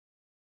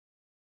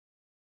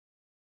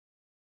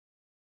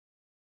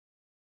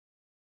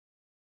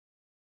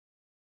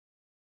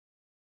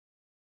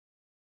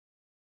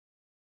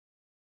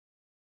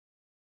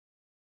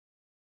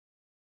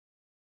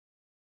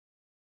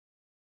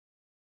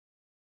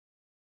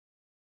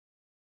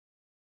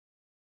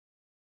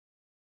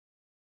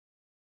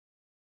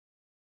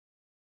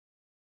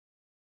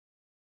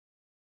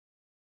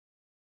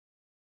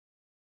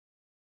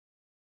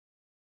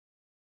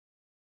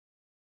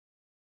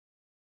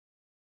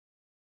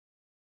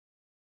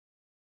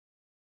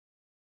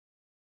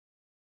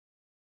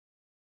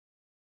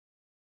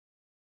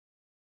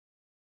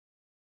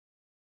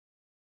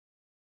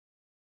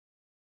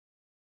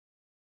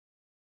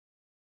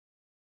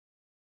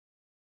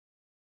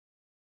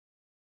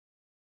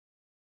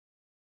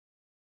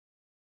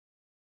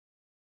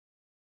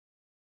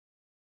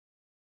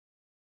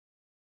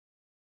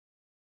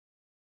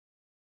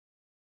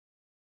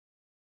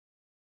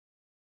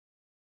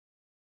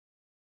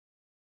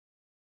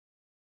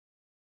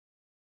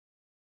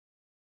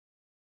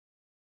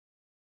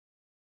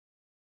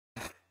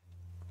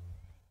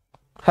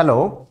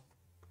Hello,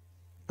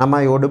 am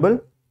I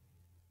audible?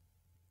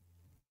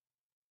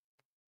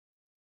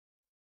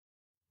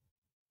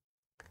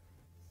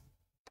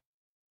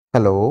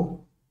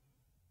 Hello,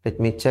 let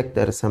me check,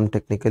 there is some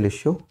technical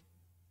issue.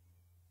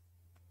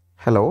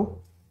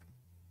 Hello,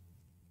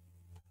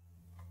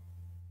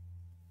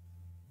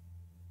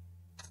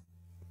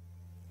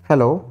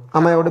 hello,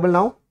 am I audible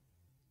now?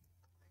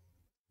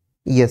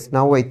 Yes,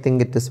 now I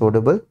think it is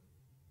audible.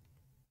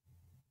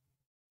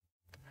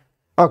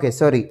 Okay,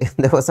 sorry,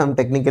 there was some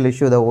technical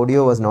issue, the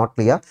audio was not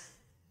clear.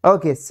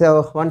 Okay,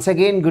 so once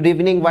again, good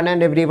evening one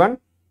and everyone.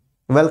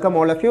 Welcome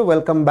all of you,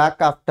 welcome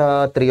back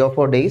after 3 or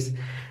 4 days.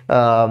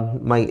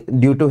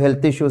 Due to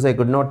health issues, I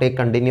could not take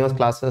continuous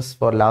classes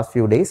for last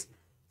few days.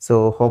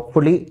 So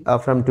hopefully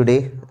from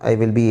today, I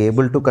will be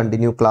able to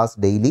continue class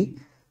daily.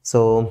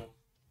 So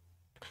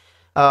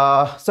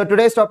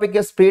today's topic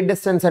is speed,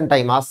 distance and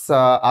time. As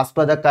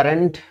per the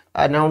current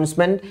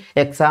announcement,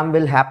 exam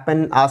will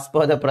happen as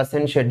per the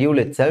present schedule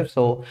itself.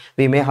 So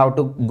we may have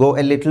to go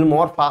a little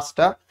more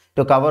faster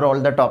to cover all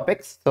the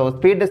topics. So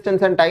speed,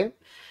 distance and time.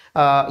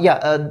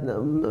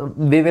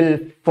 We will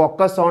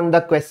focus on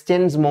the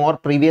questions more,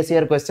 previous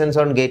year questions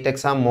on GATE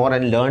exam more,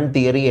 and learn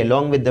theory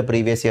along with the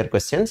previous year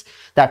questions.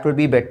 That will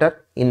be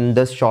better in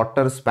this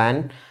shorter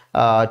span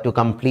to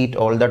complete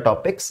all the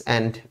topics,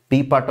 and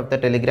be part of the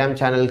Telegram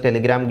channel,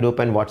 Telegram group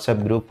and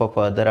WhatsApp group for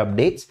further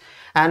updates.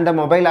 And the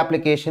mobile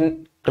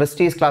application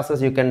Christy's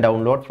classes you can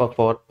download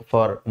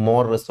for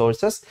more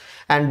resources,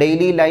 and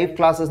daily live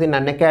classes in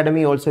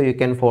Unacademy also you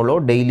can follow.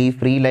 Daily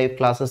free live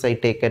classes I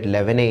take at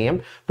 11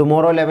 AM.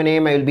 Tomorrow 11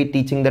 AM I will be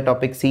teaching the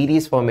topic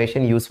series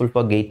formation useful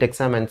for GATE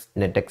exam and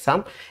NET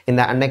exam in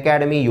the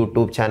Unacademy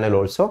YouTube channel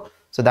also.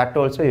 So that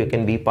also you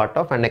can be part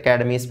of.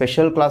 Unacademy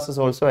special classes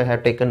also I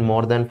have taken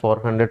more than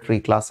 400 free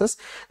classes.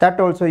 That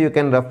also you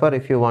can refer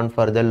if you want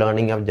further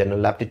learning of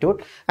general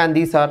aptitude. And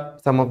these are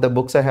some of the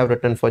books I have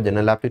written for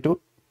general aptitude.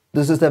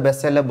 This is the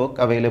bestseller book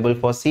available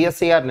for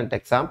CSIR-NET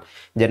exam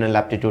general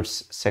aptitude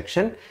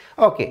section.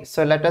 Okay,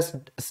 so let us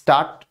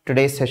start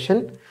today's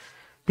session.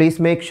 Please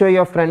make sure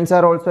your friends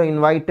are also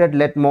invited.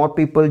 Let more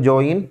people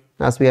join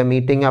as we are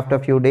meeting after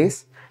a few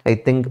days. I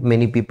think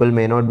many people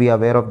may not be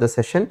aware of the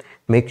session.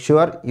 Make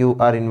sure you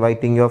are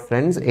inviting your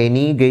friends.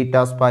 Any GATE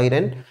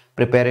aspirant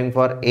preparing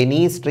for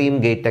any stream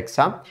GATE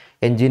exam,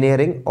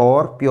 engineering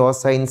or pure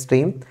science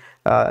stream,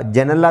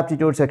 general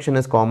aptitude section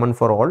is common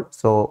for all.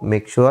 So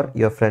make sure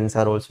your friends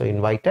are also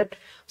invited.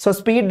 So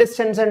speed,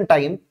 distance and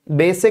time,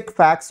 basic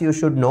facts you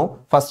should know.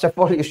 First of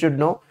all, you should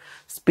know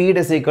speed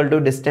is equal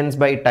to distance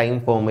by time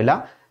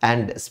formula.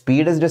 And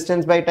speed is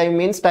distance by time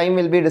means time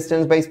will be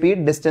distance by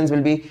speed, distance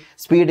will be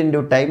speed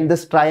into time.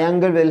 This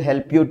triangle will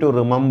help you to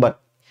remember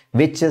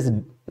which is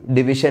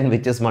division,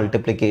 which is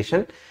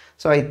multiplication.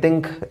 So I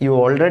think you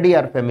already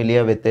are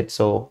familiar with it,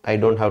 so I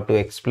don't have to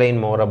explain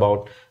more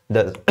about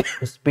the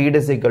speed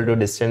is equal to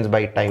distance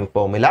by time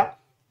formula.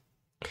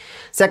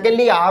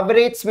 Secondly,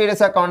 average speed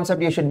is a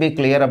concept you should be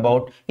clear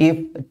about. If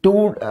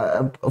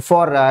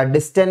for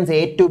distance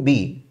A to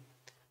B,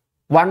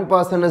 one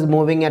person is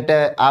moving at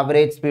an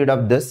average speed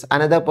of this,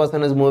 another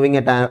person is moving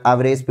at an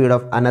average speed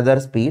of another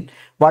speed.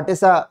 What is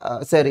the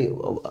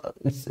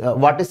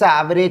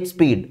average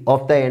speed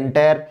of the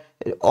entire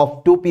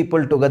of two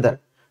people together?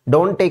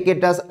 Don't take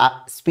it as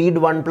speed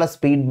 1 plus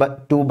speed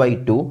 2 by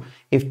 2.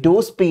 If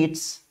two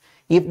speeds,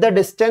 if the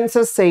distance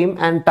is same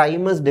and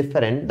time is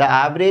different, the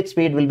average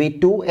speed will be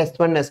 2s1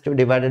 s2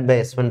 divided by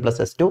s1 plus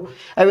s2.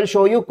 I will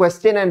show you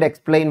question and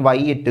explain why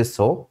it is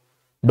so.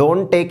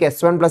 Don't take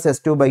s1 plus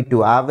s2 by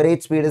 2.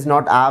 Average speed is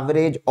not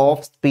average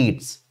of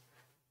speeds.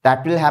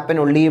 That will happen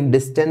only if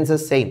distance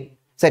is same.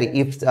 Sorry,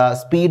 if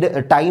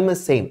time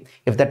is same.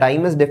 If the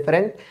time is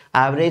different,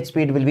 average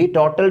speed will be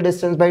total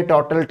distance by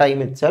total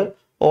time itself.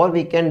 Or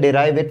we can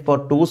derive it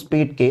for two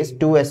speed case,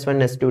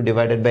 2s1 s2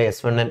 divided by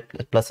s1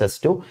 plus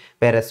s2,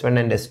 where s1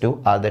 and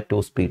s2 are the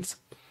two speeds.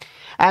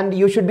 And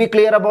you should be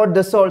clear about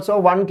this also.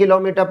 1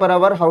 kilometer per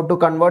hour, how to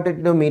convert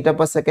it to meter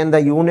per second,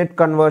 the unit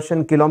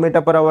conversion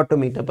kilometer per hour to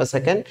meter per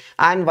second,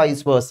 and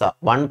vice versa.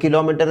 1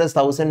 kilometer is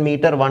 1000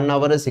 meter, 1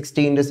 hour is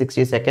 60 into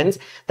 60 seconds.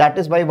 That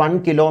is why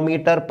 1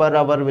 kilometer per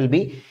hour will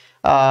be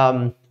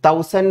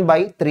 1000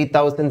 by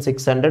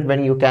 3600.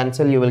 When you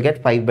cancel, you will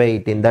get 5 by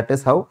 18. That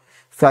is how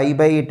 5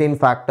 by 18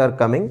 factor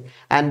coming.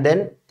 And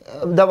then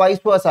the vice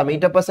versa,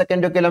 meter per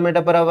second to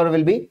kilometer per hour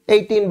will be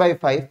 18 by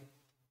 5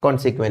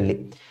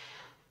 consequently.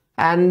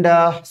 And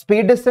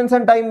speed, distance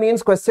and time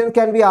means questions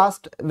can be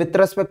asked with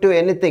respect to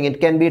anything. It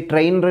can be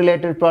train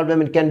related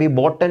problem, it can be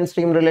boat and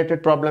stream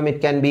related problem,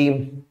 it can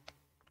be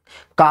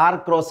car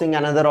crossing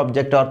another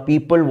object or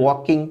people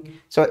walking.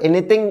 So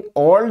anything,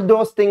 all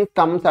those things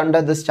comes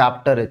under this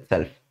chapter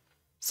itself.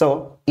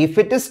 So if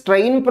it is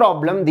train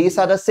problem, these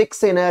are the 6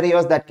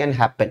 scenarios that can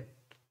happen.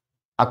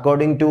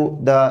 According to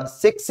the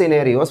 6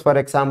 scenarios, for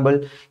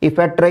example, if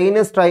a train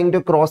is trying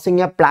to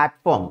crossing a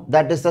platform,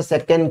 that is the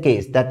second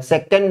case. That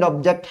second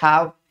object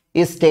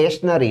is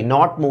stationary,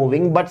 not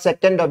moving, but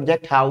second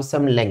object have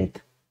some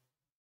length.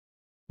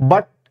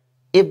 But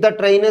if the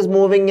train is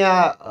moving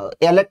a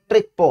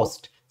electric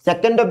post,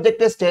 Second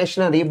object is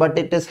stationary, but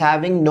it is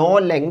having no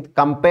length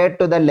compared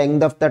to the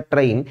length of the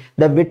train.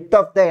 The width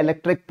of the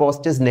electric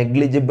post is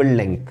negligible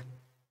length.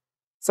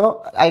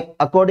 So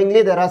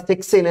accordingly, there are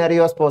 6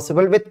 scenarios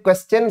possible. With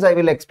questions, I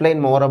will explain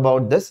more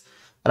about this.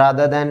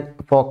 Rather than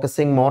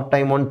focusing more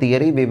time on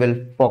theory, we will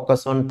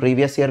focus on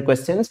previous year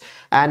questions,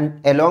 and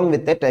along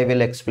with it, I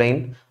will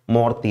explain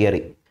more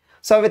theory.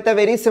 So with a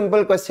very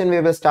simple question, we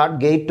will start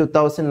GATE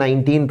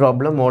 2019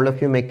 problem. All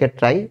of you make a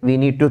try. We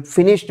need to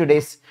finish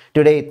today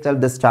itself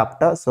this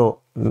chapter. So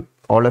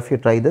all of you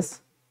try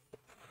this.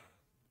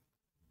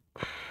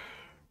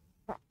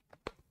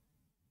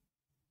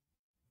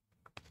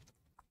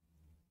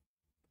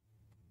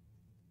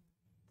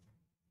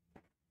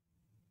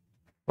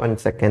 One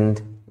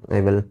second,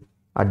 I will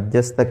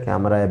adjust the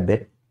camera a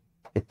bit.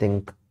 I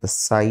think the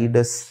side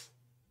is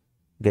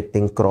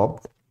getting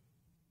cropped.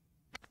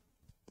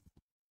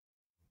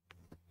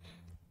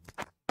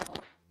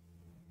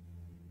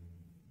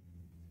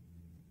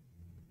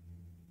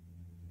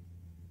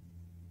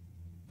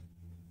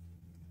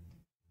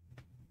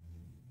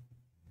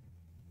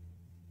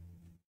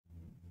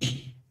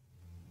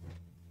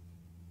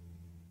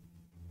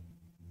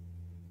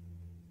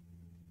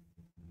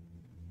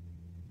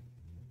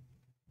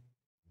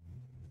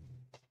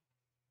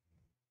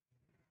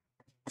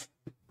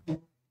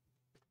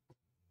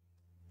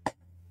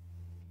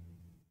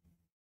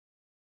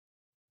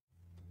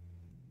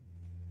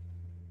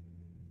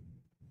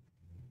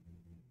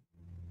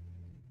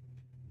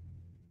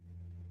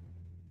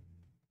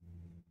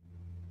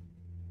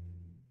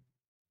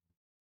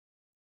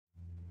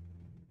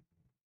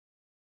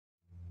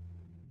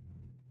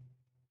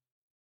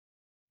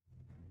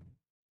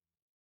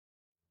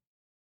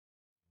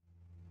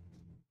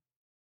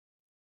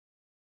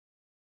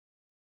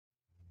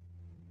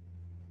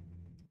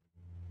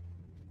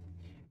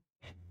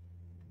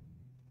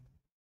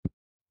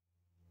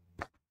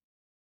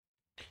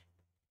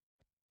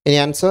 Any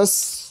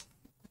answers?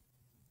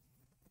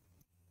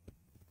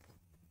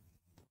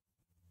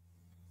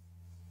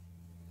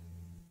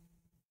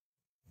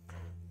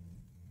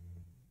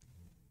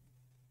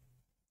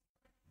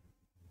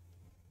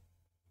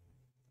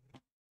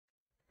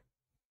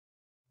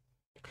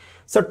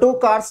 So 2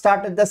 cars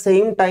start at the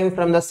same time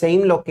from the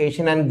same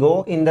location and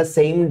go in the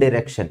same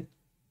direction.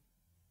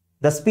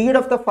 The speed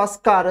of the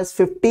first car is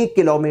 50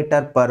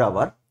 km per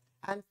hour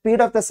and speed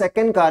of the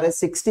second car is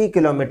 60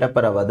 km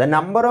per hour. The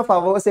number of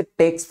hours it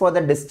takes for the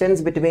distance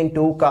between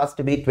 2 cars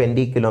to be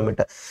 20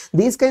 km.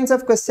 These kinds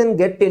of questions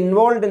get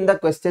involved in the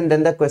question,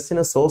 then the question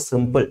is so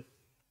simple.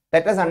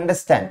 Let us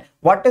understand.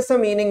 What is the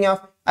meaning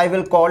of, I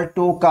will call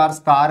 2 cars,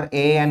 car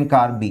A and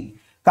car B.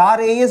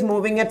 Car A is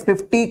moving at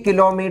 50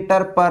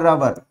 km per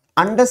hour.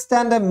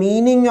 Understand the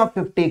meaning of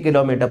 50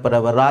 km per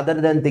hour rather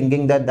than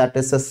thinking that that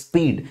is a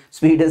speed.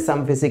 Speed is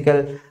some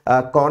physical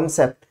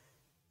concept.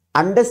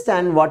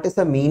 Understand what is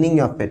the meaning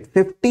of it.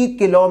 50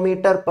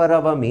 km per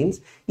hour means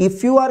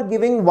if you are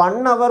giving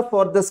 1 hour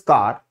for this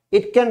car,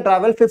 it can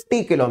travel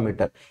 50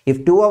 km.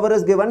 If 2 hours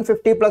is given,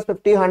 50 plus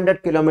 50,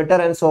 100 km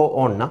and so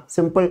on. Na?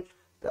 Simple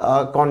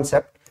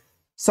concept.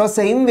 So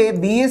same way,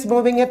 B is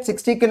moving at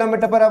 60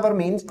 km per hour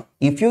means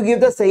if you give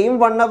the same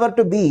 1 hour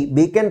to B,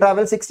 B can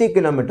travel 60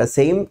 km.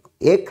 Same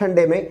एक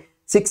घंटे में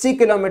 60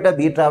 km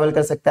B travel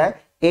कर सकता है,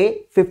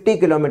 A 50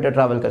 km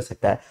travel कर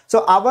सकता है.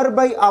 So hour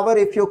by hour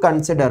if you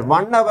consider,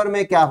 1 hour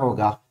में क्या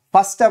होगा?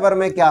 First hour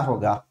में क्या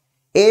होगा?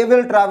 A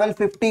will travel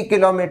 50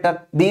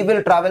 km, B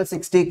will travel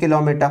 60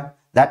 km.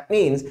 That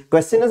means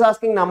question is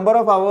asking number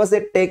of hours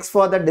it takes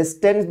for the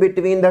distance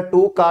between the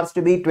 2 cars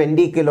to be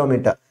 20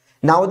 km.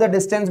 Now the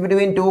distance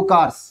between 2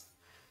 cars,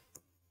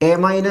 A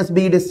minus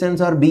B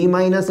distance or B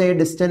minus A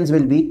distance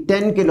will be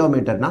 10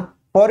 km. Now,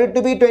 for it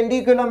to be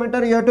 20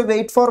 km, you have to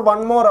wait for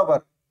 1 more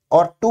hour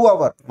or 2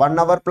 hour. 1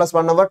 hour plus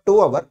 1 hour,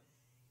 2 hour.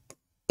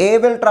 A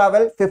will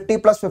travel 50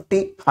 plus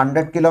 50,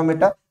 100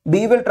 km.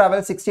 B will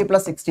travel 60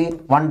 plus 60,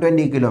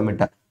 120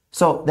 km.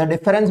 So the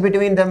difference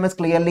between them is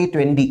clearly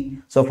 20.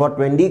 So for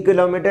 20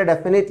 km,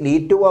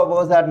 definitely 2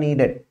 hours are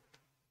needed.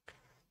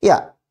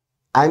 Yeah.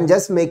 I'm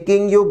just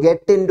making you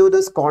get into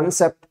this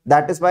concept.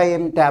 That is why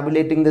I'm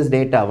tabulating this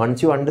data.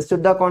 Once you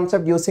understood the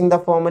concept, using the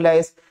formula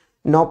is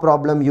no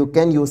problem. You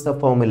can use the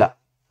formula.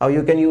 How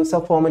you can use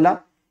the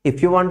formula?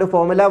 If you want to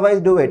formula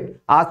wise, do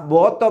it. As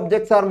both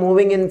objects are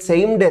moving in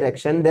same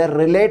direction, their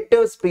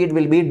relative speed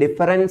will be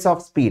difference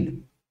of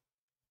speed.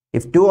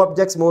 If 2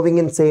 objects moving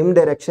in same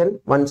direction,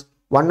 once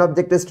one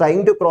object is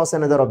trying to cross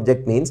another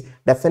object means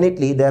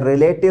definitely their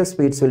relative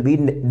speeds will be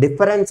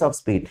difference of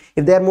speed.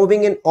 If they are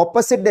moving in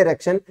opposite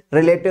direction,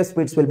 relative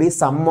speeds will be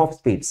sum of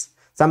speeds.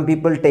 Some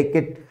people take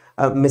it,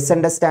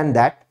 misunderstand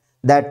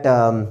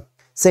that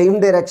same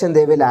direction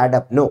they will add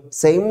up. No,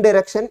 same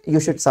direction you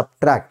should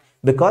subtract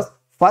because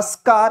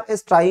first car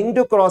is trying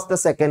to cross the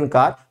second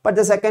car, but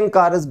the second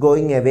car is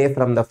going away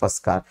from the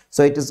first car.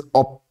 So it is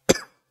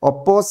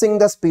opposing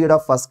the speed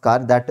of first car.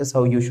 That is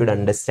how you should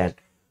understand.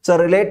 So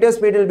relative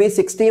speed will be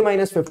 60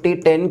 minus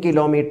 50, 10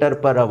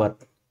 km per hour.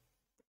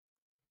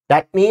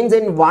 That means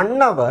in 1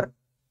 hour,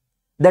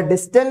 the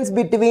distance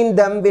between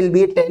them will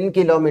be 10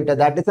 kilometer.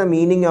 That is the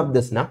meaning of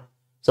this now.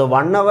 So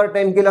 1 hour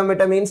 10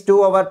 kilometer means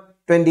 2 hour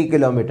 20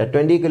 kilometer.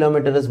 20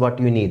 kilometer is what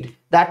you need.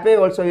 That way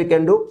also you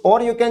can do,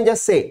 or you can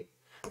just say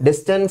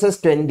distance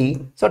is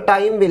 20. So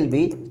time will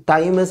be,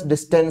 time is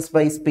distance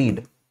by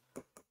speed.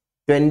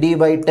 20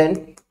 by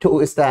 10, 2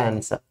 is the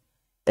answer.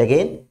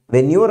 Again,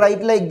 when you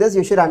write like this,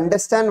 you should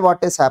understand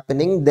what is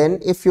happening. Then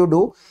if you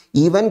do,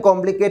 even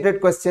complicated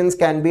questions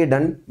can be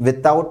done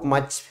without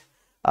much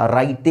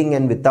writing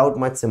and without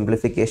much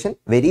simplification.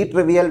 Very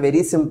trivial,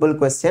 very simple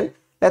question.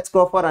 Let's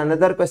go for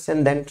another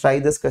question, then try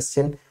this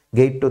question.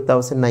 GATE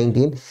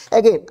 2019.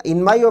 Again,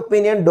 in my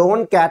opinion,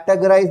 don't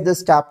categorize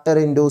this chapter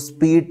into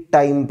speed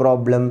time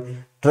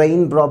problem.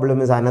 Train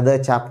problem is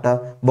another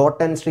chapter.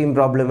 Bottom stream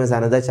problem is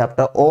another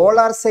chapter. All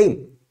are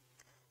same.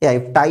 Yeah,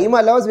 if time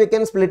allows, we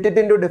can split it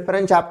into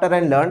different chapter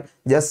and learn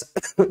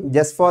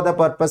just for the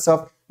purpose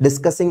of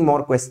discussing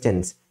more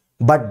questions.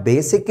 But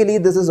basically,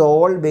 this is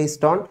all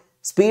based on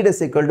speed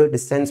is equal to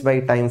distance by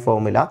time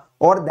formula,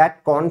 or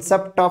that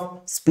concept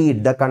of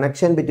speed, the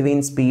connection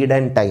between speed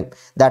and time.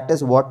 That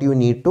is what you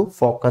need to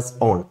focus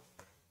on.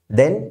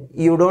 Then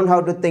you don't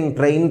have to think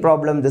train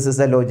problem, this is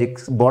the logic.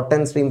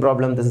 Bottom stream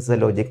problem, this is the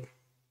logic.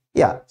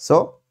 Yeah,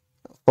 so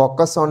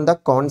focus on the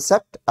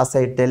concept. As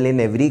I tell in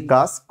every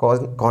class,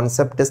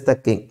 concept is the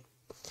king.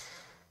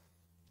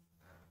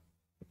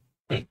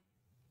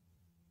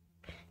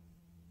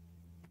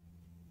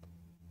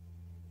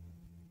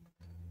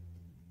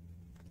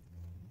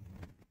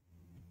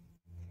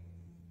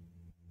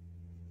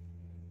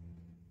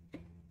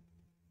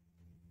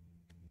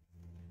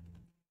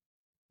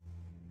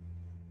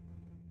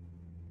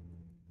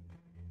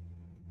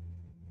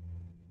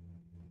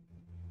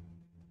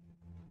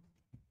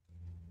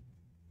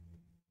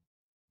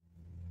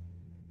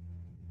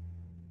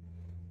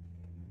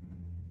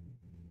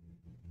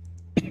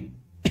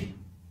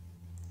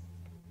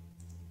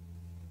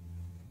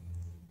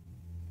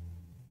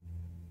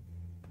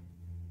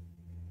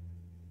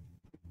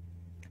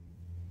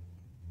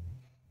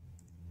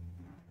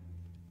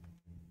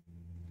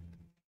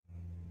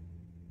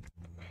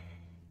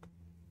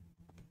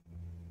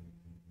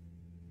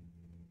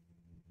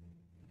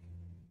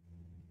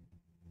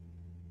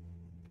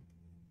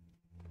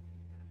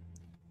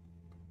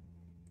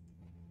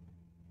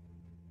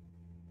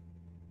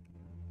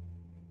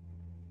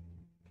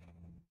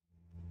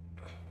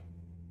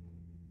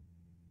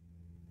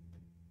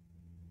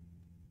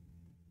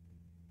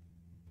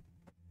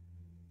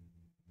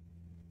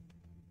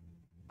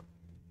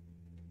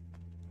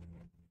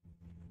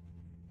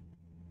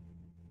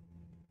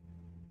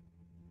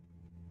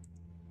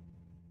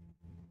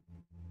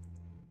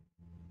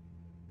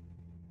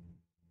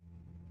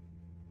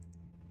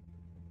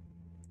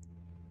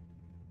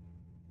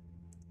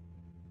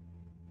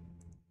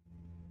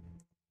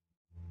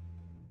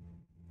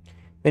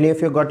 Many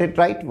of you got it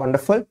right.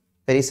 Wonderful.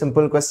 Very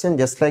simple question,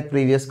 just like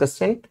previous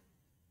question.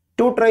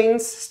 Two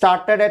trains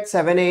started at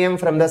 7 a.m.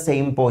 from the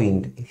same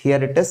point.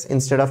 Here it is,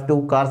 instead of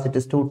two cars, it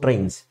is two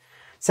trains.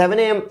 7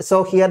 a.m.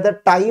 So here the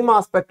time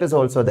aspect is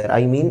also there.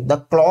 I mean the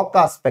clock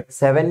aspect.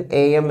 7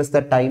 a.m. is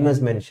the time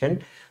is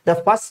mentioned. The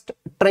first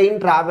train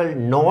traveled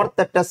north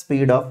at a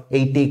speed of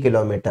 80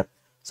 kilometer.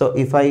 So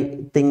if I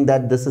think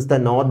that this is the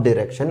north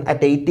direction,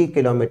 at 80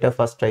 kilometer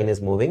first train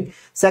is moving.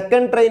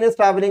 Second train is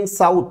traveling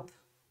south.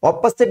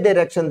 Opposite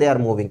direction they are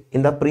moving.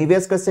 In the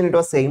previous question it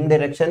was same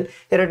direction.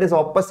 Here it is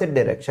opposite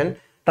direction.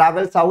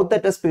 Travel south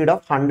at a speed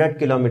of 100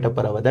 km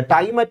per hour. The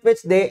time at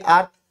which they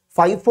are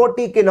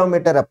 540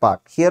 km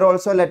apart. Here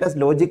also let us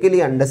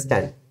logically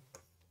understand.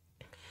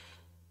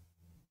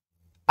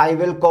 I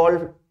will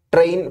call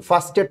train,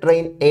 first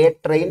train A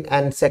train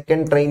and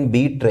second train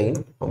B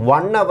train.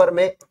 1 hour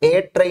में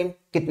A train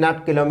कितना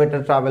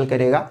kilometre travel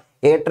करेगा?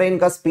 A train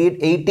का speed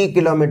 80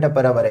 km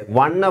per hour है.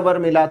 1 hour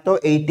मिला तो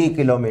 80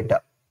 km.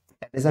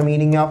 That is the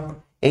meaning of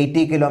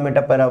 80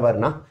 km per hour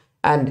na.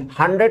 And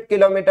 100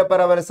 km per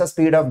hour is the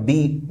speed of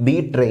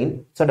B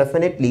train. So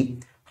definitely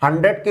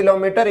 100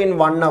 km in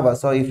 1 hour.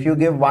 So if you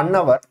give 1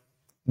 hour,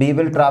 B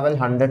will travel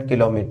 100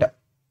 km.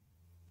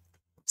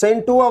 So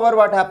in 2 hours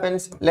what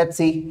happens? Let's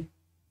see.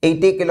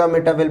 80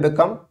 km will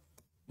become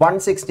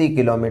 160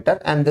 km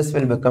and this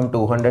will become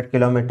 200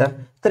 km.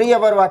 3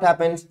 hours what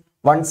happens?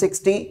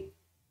 160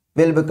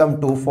 will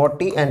become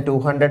 240 and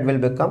 200 will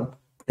become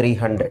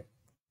 300.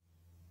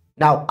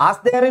 Now, as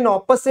they are in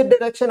opposite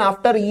direction,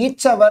 after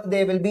each hour,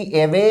 they will be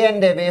away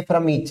and away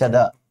from each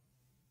other.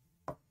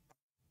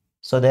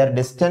 So, their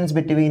distance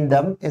between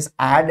them is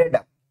added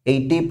up.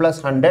 80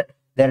 plus 100,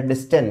 their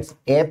distance.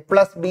 A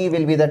plus B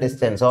will be the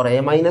distance, or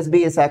A minus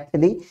B is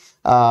actually,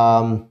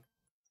 A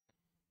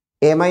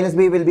minus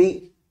B will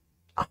be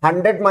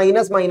 100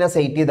 minus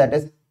 80, that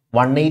is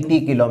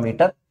 180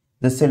 km.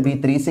 This will be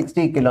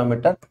 360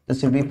 km.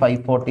 This will be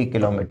 540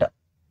 km.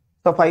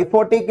 So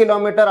 540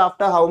 km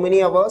after how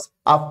many hours?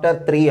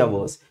 After 3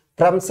 hours.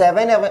 From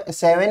 7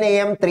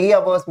 a.m. 3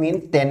 hours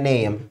means 10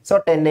 a.m. So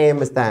 10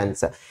 a.m. is the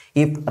answer.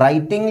 If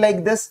writing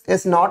like this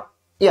is not,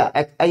 yeah,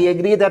 I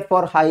agree that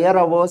for higher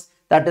hours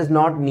that is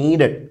not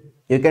needed.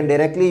 You can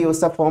directly use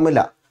the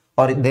formula.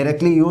 or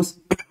directly use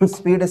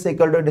speed is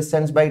equal to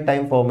distance by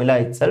time formula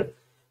itself,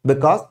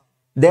 because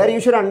there you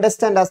should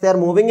understand, as they are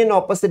moving in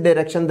opposite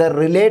direction, the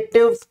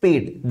relative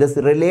speed, this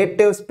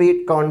relative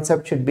speed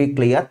concept should be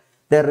clear.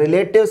 The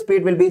relative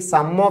speed will be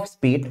sum of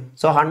speed.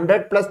 So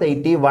 100 plus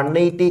 80,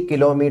 180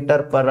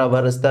 kilometer per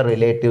hour is the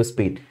relative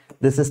speed.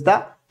 This is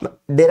the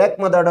direct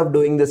method of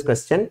doing this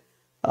question.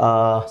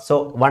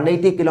 So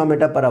 180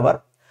 kilometer per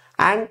hour,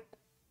 and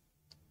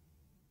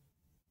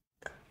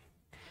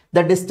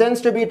the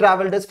distance to be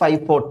traveled is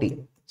 540.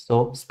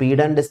 So speed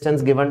and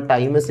distance given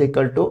time is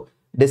equal to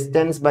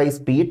distance by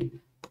speed.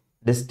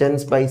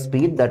 Distance by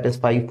speed, that is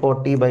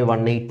 540 by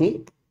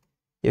 180.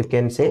 You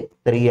can say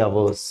 3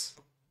 hours.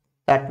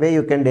 That way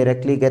you can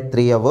directly get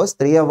 3 hours.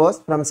 3 hours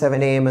from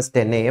 7 a.m. is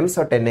 10 a.m.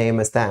 So 10 a.m.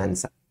 is the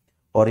answer.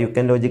 Or you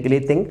can logically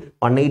think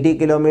 180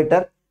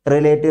 kilometer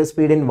relative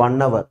speed in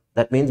 1 hour.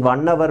 That means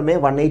 1 hour में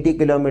 180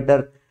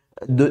 kilometer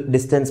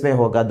distance में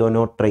होगा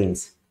दोनों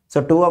trains.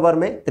 So 2 hour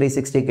में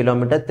 360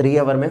 kilometer, 3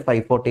 hour में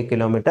 540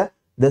 kilometer.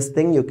 This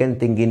thing you can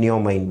think in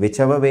your mind.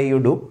 Whichever way you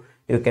do,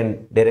 you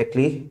can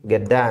directly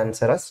get the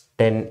answer as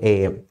 10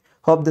 a.m.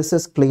 Hope this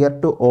is clear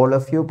to all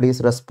of you.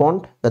 Please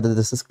respond whether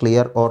this is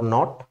clear or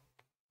not.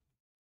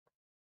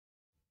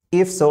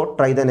 If so,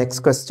 try the next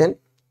question.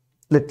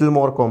 Little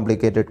more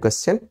complicated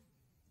question.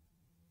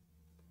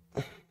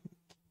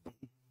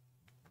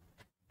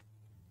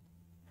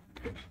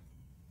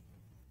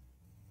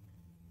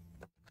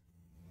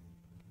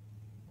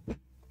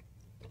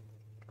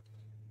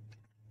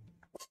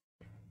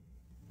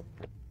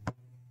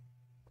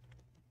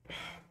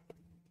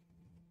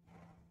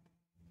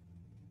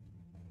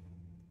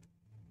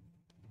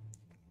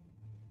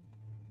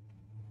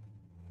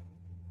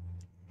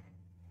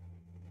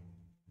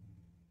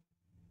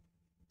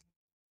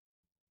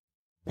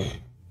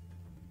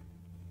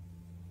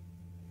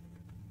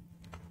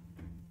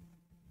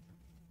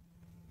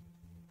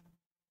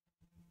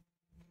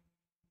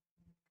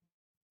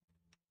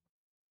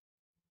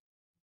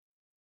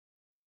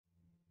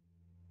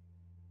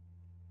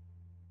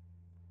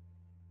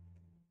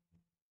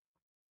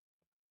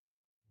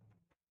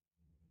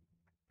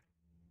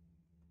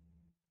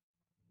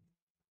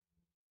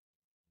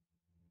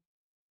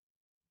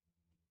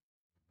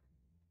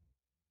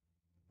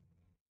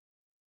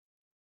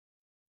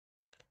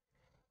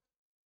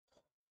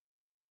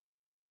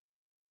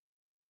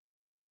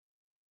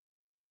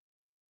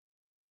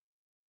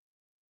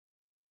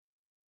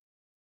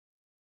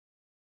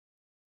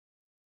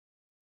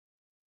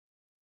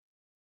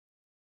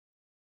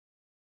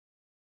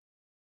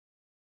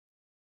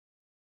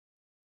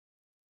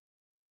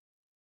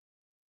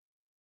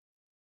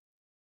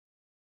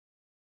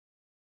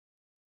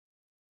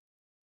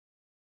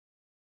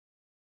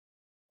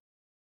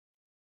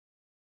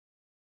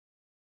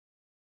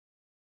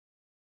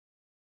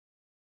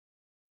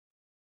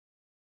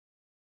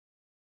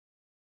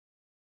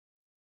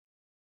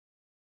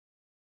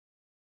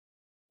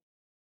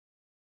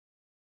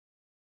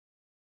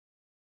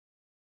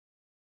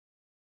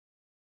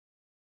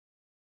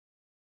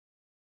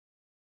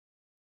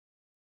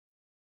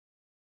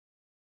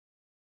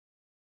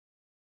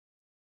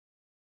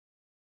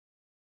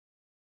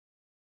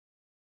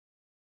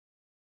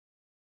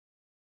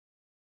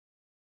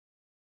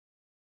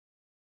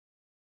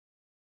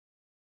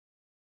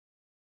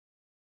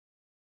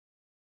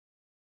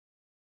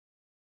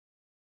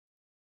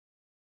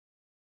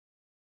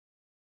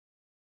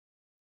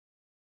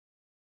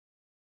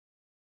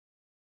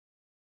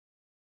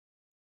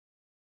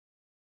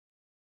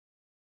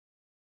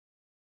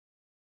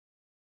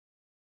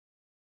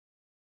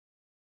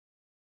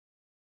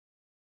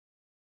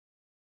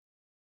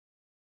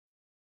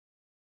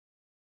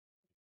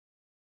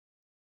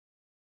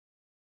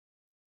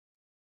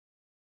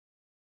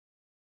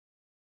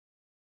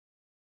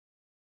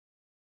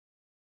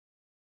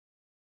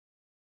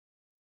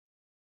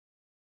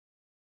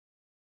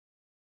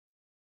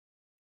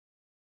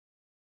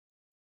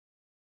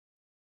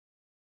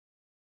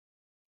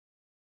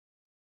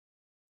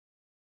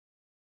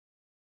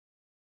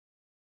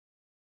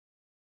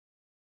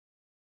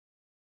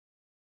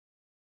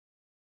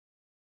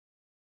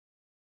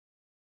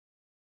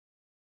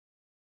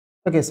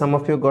 Okay, some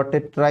of you got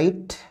it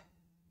right.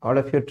 All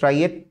of you try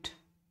it.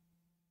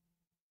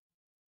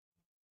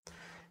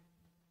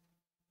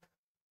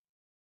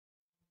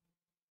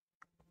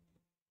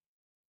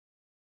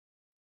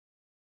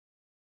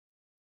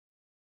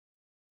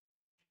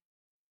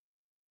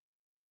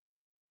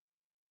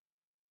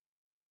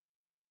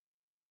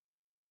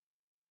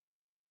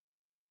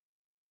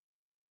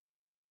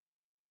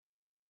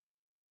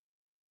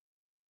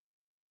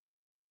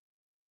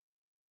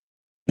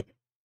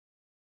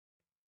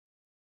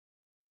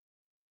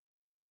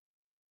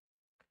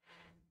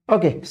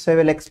 Okay, so I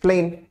will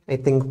explain. I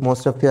think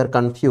most of you are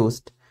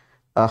confused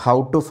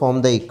how to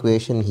form the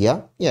equation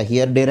here. Yeah,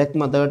 here direct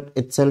method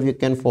itself you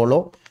can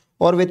follow,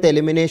 or with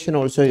elimination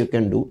also you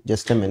can do.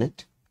 Just a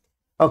minute.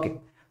 Okay,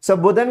 so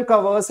Budan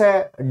covers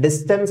a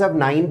distance of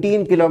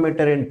 19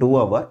 kilometer in 2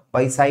 hours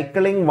by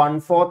cycling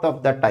 1/4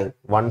 of the time.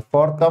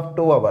 1/4 of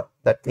 2 hours.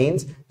 That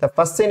means the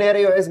first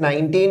scenario is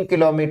 19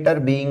 kilometer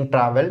being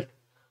traveled.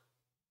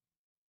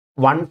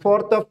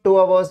 1/4 of 2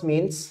 hours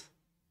means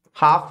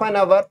half an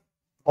hour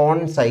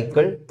on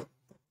cycle.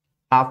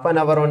 Half an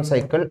hour on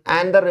cycle,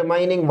 and the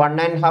remaining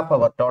 1.5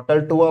 hour,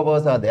 total 2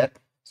 hours are there.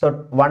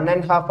 So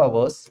 1.5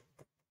 hours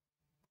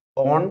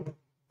on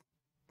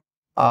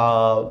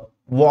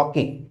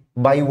walking,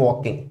 by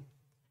walking.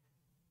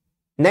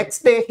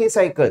 Next day he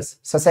cycles.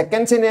 So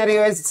second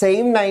scenario is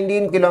same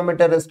 19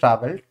 kilometer is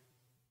traveled.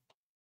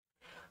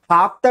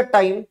 Half the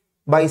time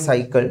by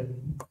cycle.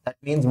 That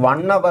means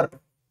 1 hour,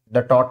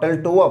 the total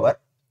 2 hour.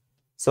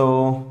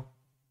 So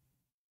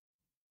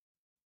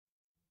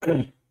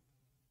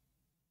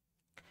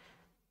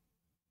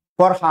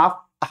for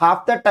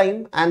half the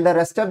time, and the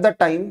rest of the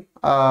time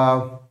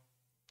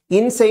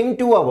in same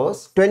 2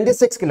 hours,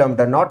 26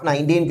 kilometer, not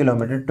 19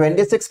 kilometer,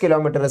 26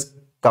 kilometer is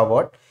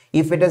covered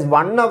if it is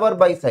 1 hour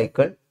by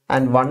cycle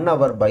and 1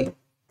 hour by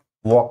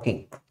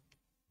walking.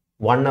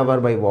 1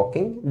 hour by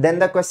walking. Then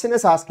the question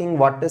is asking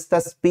what is the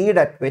speed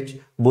at which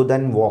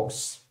Budhan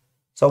walks.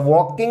 So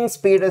walking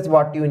speed is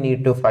what you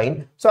need to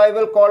find. So I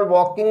will call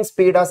walking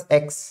speed as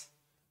x.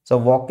 So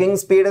walking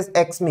speed as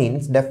x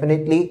means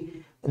definitely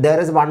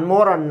there is one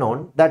more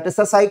unknown, that is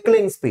a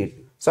cycling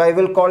speed. So I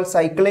will call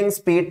cycling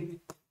speed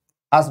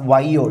as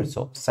y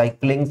also.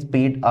 Cycling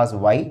speed as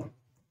y.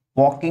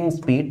 Walking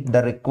speed,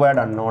 the required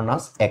unknown,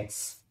 as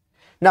x.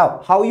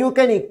 Now, how you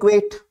can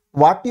equate?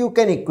 What you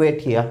can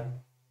equate here?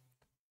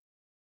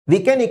 We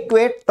can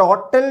equate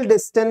total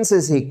distance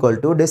is equal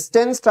to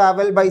distance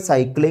traveled by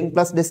cycling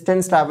plus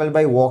distance traveled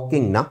by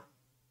walking. Now,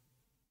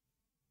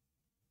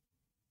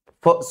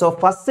 so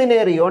first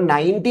scenario,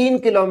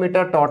 19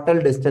 kilometer total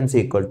distance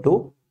equal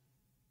to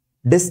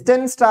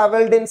distance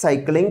traveled in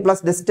cycling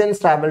plus distance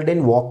traveled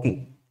in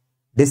walking.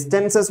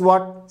 Distance is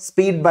what?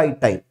 Speed by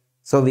time.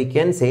 So we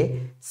can say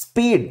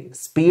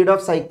speed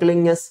of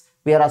cycling is,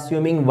 we are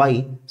assuming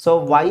y. So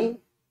y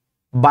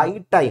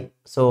by time.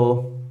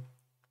 So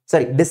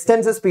sorry,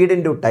 distance is speed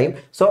into time.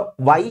 So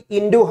y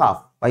into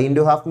half. Y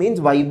into half means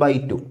y by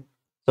 2.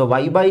 So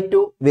y by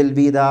 2 will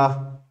be the,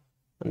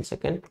 one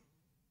second.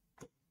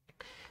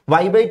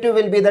 Y by 2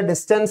 will be the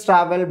distance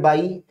traveled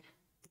by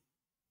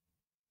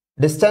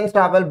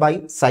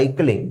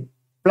cycling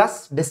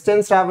plus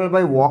distance traveled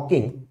by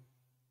walking.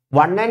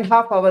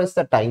 1.5 hours is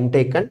the time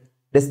taken.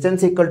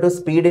 Distance equal to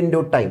speed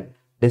into time.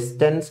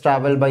 Distance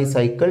traveled by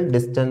cycle,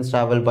 distance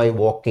traveled by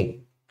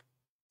walking.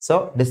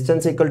 So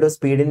distance equal to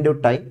speed into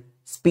time.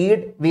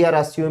 Speed we are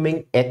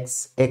assuming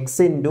x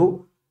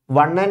into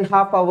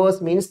 1.5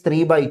 hours means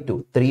 3 by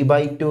 2. 3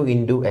 by 2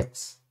 into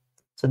x.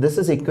 So this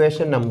is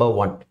equation number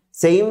 1.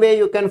 Same way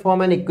you can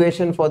form an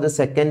equation for the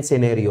second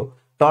scenario.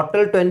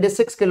 Total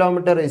 26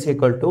 kilometer is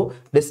equal to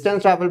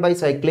distance traveled by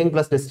cycling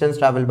plus distance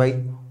traveled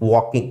by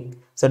walking.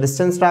 So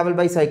distance traveled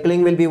by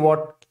cycling will be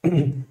what?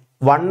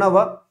 1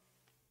 hour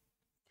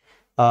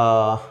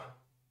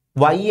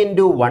y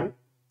into 1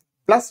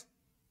 plus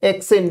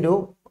x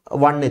into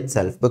 1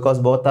 itself, because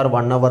both are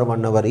 1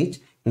 hour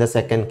each in the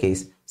second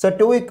case. So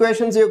 2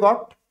 equations you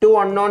got, 2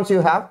 unknowns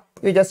you have.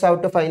 You just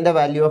have to find the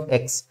value of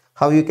x.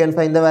 How you can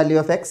find the value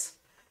of x?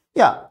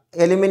 Yeah,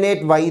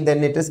 eliminate y,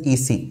 then it is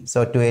easy.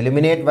 So to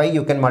eliminate y,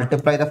 you can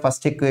multiply the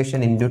first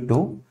equation into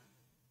 2.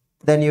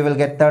 Then you will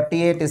get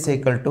 38 is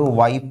equal to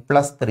y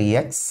plus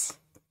 3x.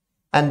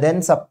 And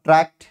then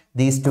subtract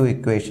these 2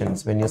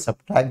 equations. When you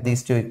subtract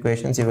these 2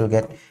 equations, you will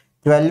get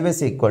 12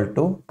 is equal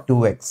to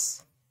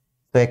 2x.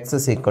 So x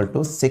is equal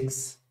to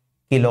 6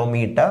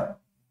 kilometer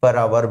per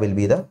hour will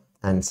be the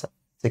answer.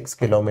 6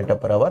 kilometer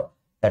per hour.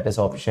 That is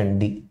option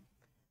D.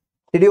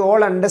 Did you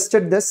all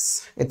understood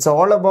this? It's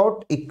all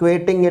about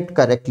equating it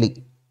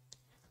correctly.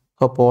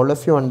 Hope all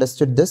of you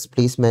understood this.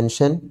 Please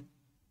mention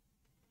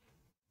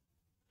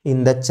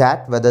in the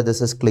chat whether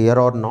this is clear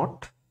or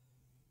not.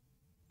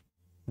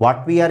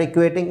 What we are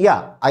equating?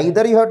 Yeah,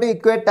 either you have to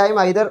equate time,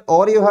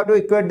 or you have to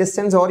equate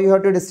distance, or you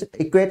have to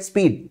equate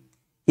speed.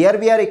 Here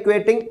we are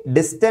equating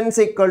distance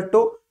equal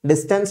to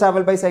distance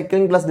traveled by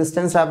cycling plus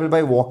distance traveled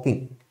by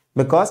walking,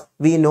 because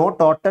we know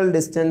total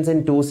distance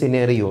in 2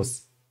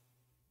 scenarios.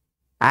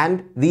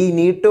 And we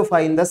need to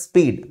find the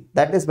speed.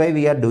 That is why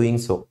we are doing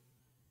so.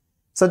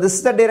 So this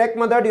is the direct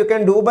method. You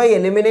can do by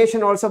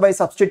elimination also, by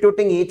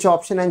substituting each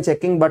option and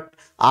checking. But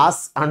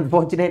as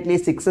unfortunately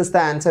 6 is the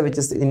answer, which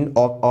is in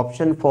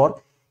option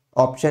 4.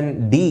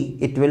 Option D,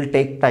 it will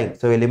take time.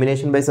 So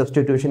elimination by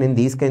substitution in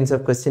these kinds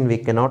of questions we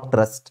cannot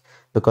trust,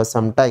 because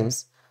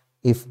sometimes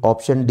if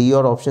option D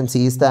or option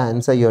C is the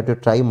answer, you have to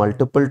try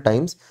multiple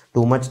times.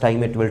 Too much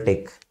time it will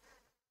take.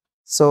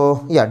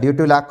 So yeah, due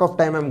to lack of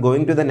time, I'm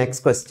going to the next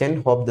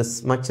question. Hope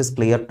this much is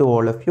clear to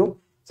all of you.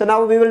 So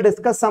now we will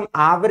discuss some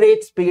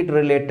average speed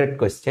related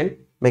question.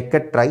 Make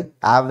a try.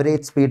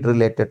 Average speed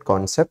related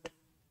concept.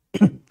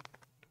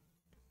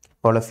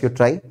 All of you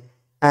try.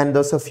 And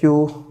those of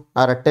you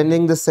are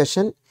attending this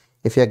session,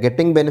 if you are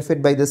getting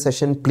benefit by this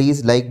session,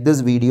 please like this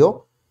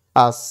video.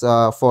 As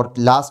for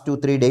last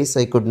 2-3 days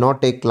I could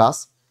not take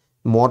class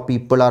more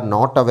people are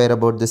not aware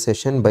about this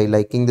session. By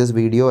liking this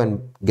video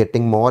and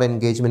getting more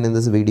engagement in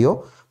this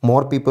video,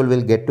 more people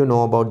will get to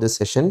know about the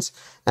sessions,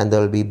 and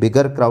there will be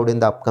bigger crowd in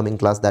the upcoming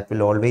class. That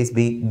will always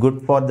be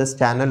good for this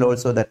channel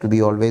also. That will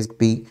be always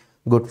be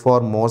good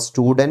for more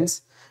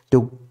students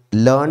to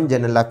learn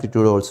general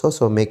aptitude also.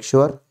 So make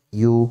sure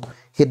you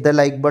hit the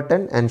like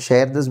button and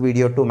share this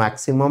video to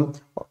maximum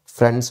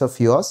friends of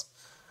yours.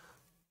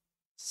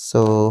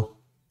 So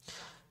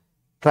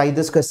try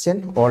this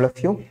question, all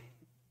of you.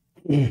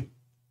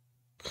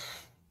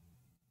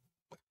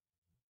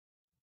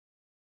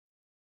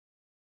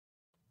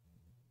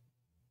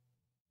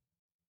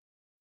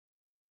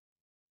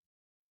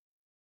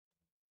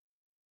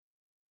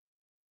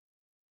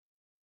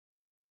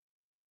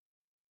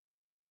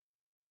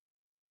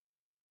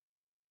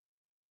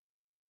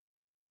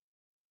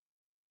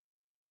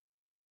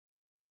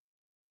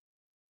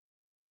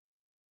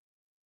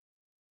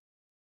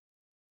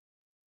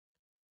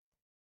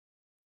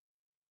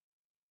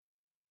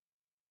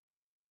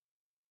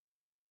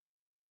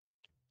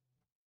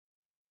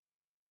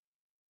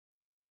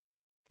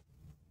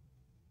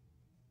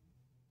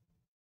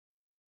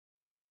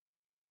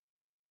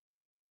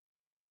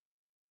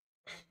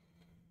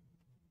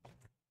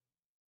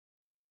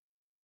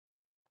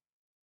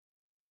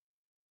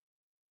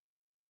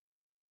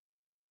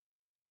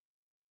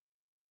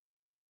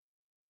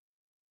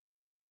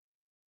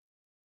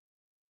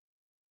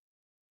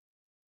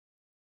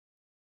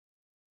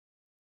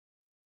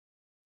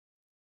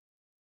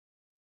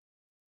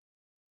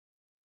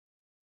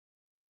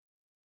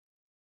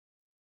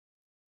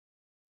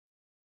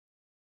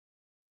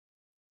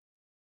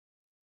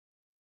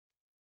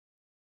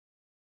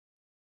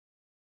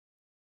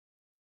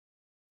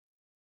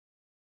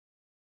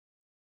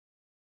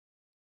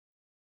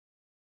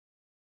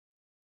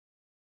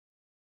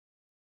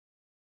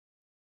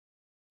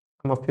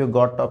 Some of you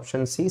got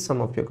option C,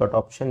 some of you got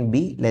option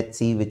B. Let's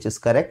see which is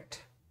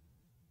correct.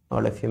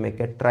 All of you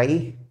make a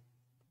try.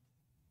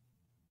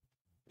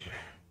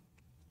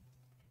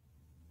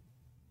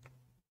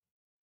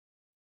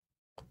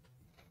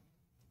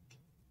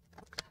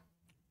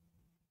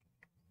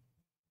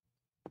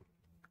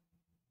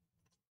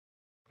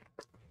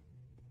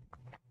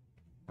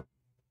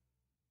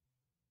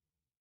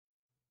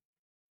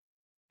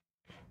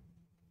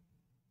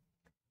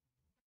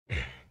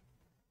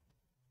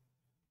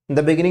 In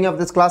the beginning of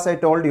this class, I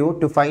told you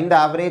to find the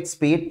average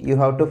speed, you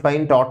have to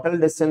find total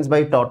distance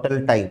by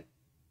total time.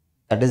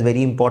 That is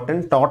very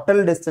important.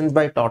 Total distance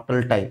by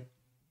total time.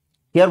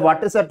 Here,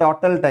 what is a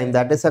total time?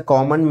 That is a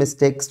common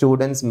mistake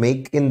students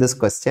make in this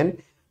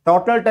question.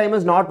 Total time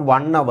is not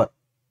 1 hour.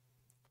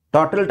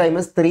 Total time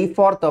is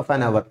 3/4 of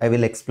an hour. I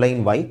will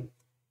explain why.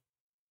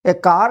 A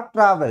car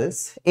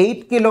travels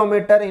 8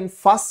 km in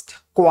first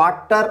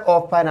quarter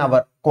of an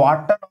hour.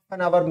 Quarter of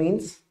an hour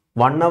means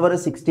 1 hour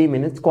is 60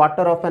 minutes.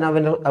 Quarter of an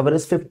hour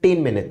is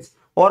 15 minutes.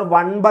 Or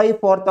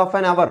 1/4 of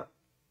an hour.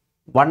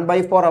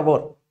 1/4 hour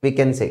we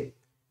can say.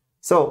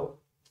 So,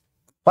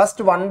 first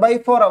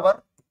 1/4 hour,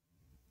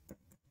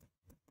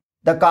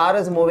 the car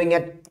is moving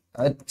at,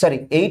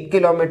 8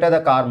 km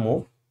the car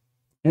move.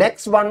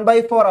 Next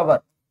 1/4 hour,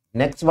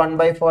 next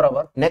 1/4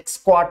 hour, next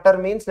quarter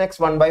means next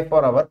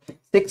 1/4 hour,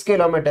 6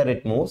 km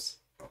it moves.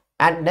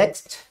 And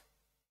next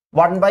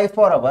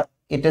 1/4 hour,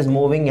 it is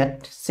moving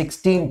at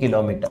 16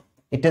 km.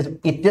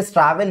 It is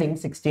traveling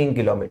 16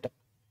 km.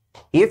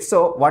 If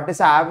so, what is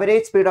the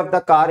average speed of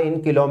the car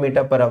in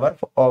kilometer per hour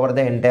over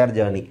the entire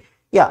journey?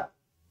 Yeah.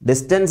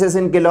 Distance is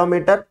in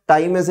kilometer,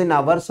 time is in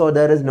hour, so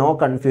there is no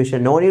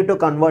confusion. No need to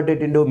convert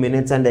it into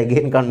minutes and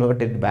again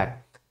convert it back.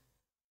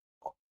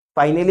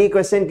 Finally,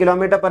 question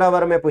kilometer per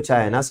hour में पूछा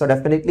है ना, so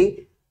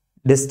definitely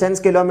distance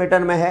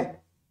kilometer में है,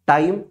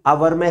 time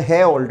hour में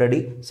है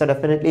already, so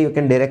definitely you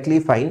can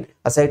directly find.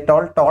 As I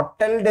told,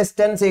 total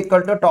distance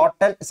equal to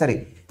total.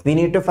 We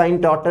need to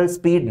find total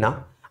speed ना.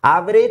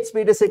 Average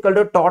speed is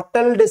equal to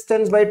total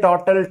distance by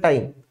total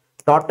time.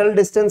 Total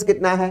distance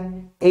कितना है?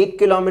 8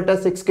 kilometre,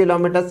 6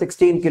 kilometre,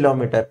 16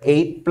 kilometre.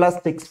 8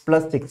 + 6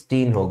 +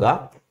 16 होगा.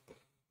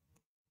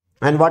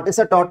 And what is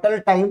the total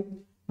time?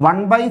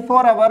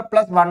 1/4 hour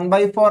plus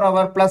 1/4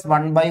 hour plus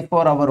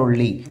 1/4 hour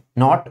only,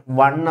 not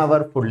 1 hour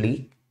fully.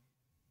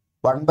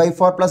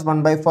 1/4 plus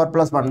 1/4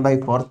 plus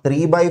 1/4,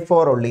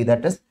 3/4 only.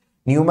 That is,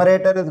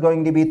 numerator is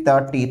going to be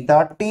 30.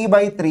 30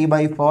 by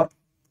 3/4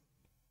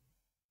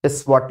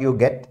 is what you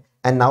get.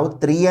 And now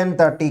 3 and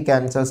 30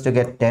 cancels to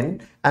get 10,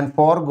 and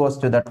 4 goes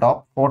to the top.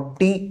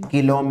 40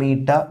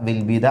 kilometer will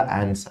be the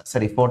answer.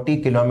 40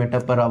 kilometer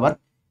per hour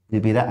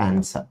will be the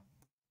answer.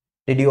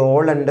 Did you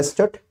all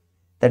understood?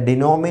 The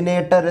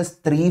denominator is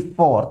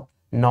 3/4,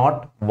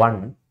 not 1.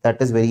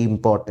 That is very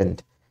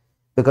important.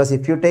 Because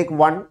if you take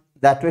 1,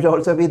 that will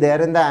also be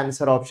there in the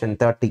answer option,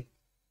 30.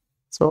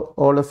 So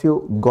all of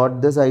you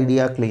got this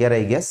idea clear,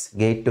 I guess.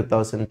 GATE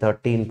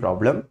 2013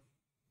 problem.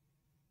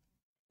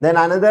 Then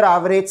another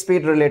average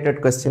speed related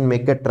question,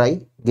 make a try.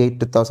 GATE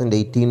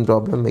 2018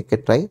 problem, make a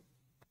try.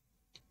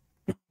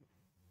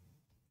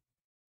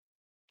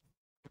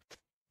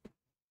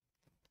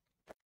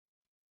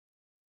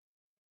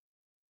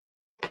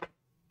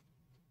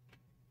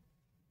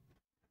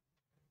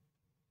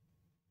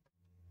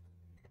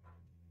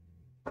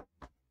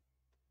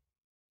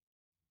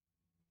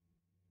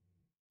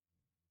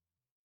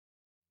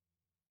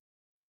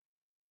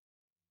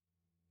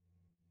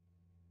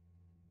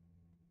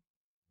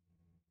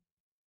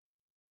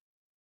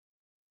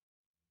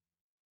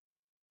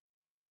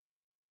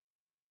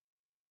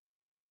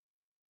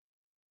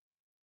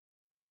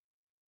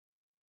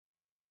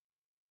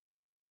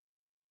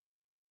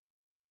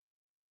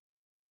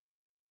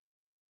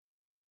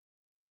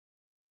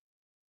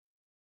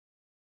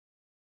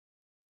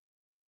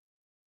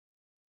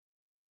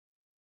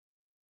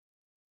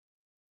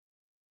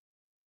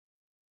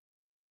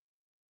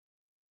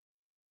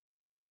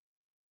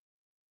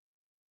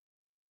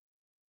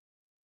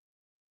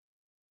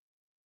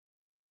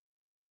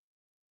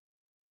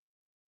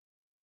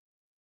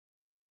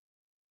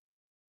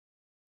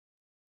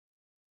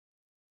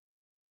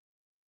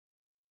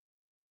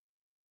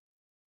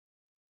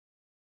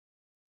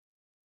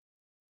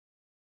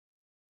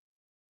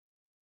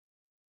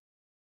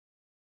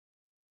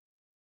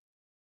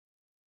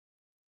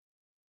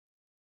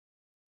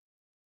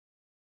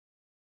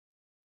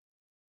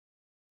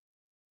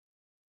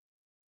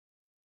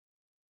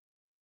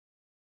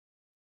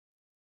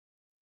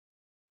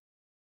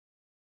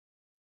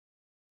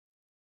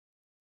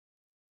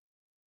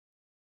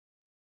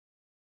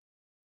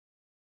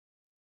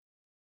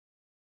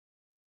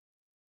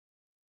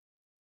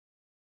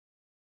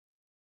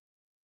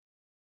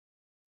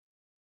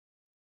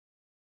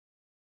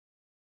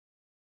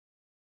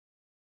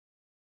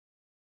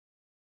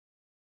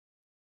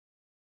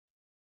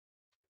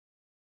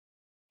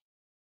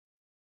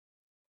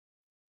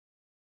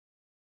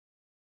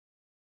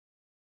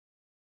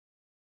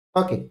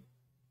 Okay.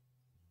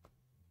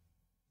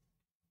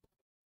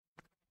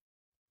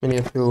 Many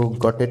of you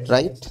got it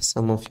right.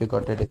 Some of you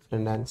got a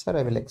different answer.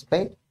 I will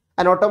explain.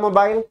 An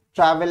automobile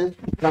travels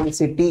from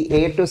city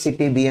A to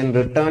city B and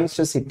returns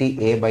to city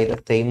A by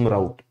the same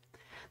route.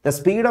 The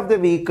speed of the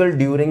vehicle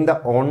during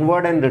the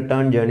onward and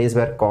return journeys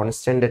were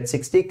constant at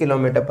 60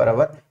 km per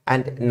hour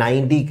and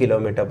 90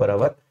 km per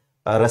hour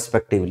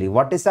respectively.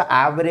 What is the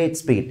average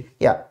speed?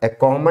 Yeah, a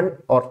common,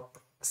 or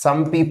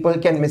some people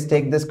can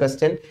mistake this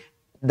question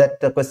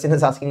that the question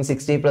is asking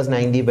 60 plus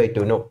 90 by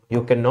 2. No,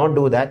 you cannot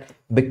do that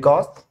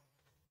because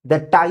the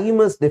time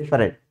is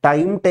different.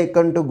 Time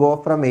taken to go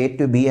from A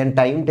to B and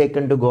time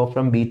taken to go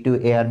from B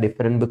to A are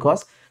different,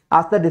 because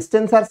as the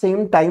distance are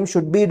same, time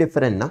should be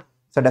different. Na?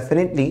 So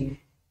definitely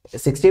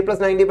 60 plus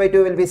 90 by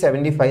 2 will be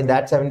 75.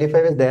 That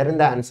 75 is there in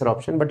the answer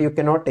option, but you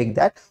cannot take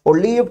that.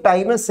 Only if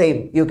time is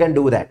same, you can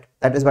do that.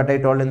 That is what I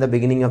told in the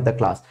beginning of the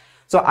class.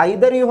 So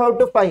either you have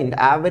to find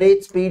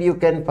average speed, you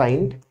can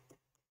find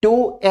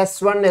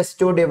 2s1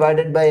 s2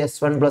 divided by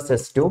s1 plus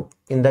s2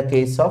 in the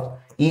case of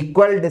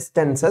equal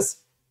distances.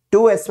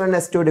 2s1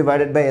 s2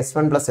 divided by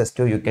s1 plus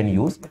s2 you can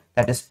use,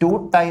 that is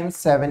 2 times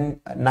 7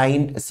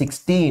 9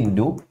 60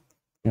 into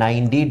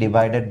 90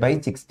 divided by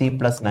 60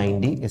 plus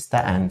 90 is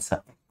the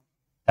answer.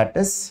 That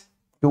is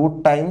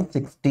 2 times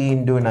 60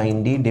 into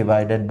 90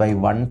 divided by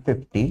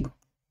 150,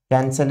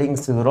 cancelling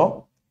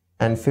 0,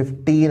 and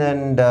 15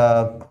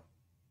 and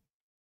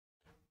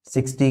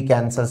 60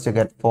 cancels to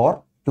get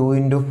 4. 2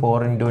 into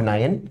 4 into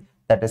 9,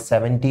 that is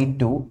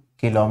 72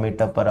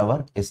 kilometer per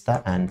hour is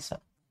the answer.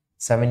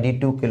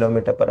 72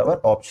 kilometer per hour,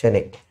 option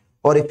A.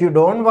 Or if you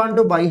don't want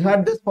to by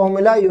heart this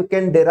formula, you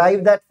can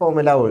derive that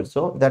formula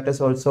also. That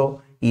is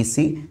also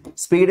easy.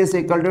 Speed is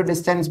equal to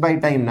distance by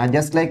time. Now,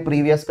 just like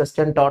previous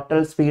question,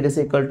 total speed is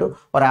equal to,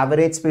 or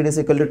average speed is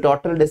equal to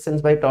total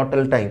distance by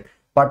total time.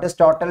 What is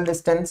total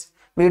distance?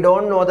 We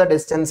don't know the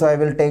distance, so I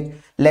will take,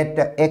 let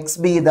x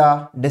be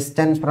the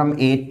distance from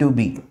A to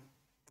B.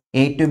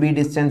 A to B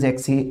distance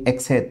x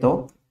hai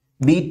to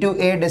B to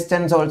A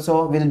distance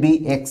also will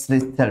be x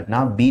itself.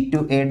 Now B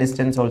to A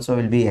distance also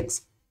will be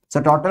x.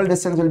 So total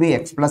distance will be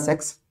x plus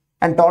x,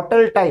 and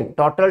total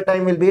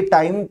time will be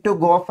time to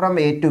go from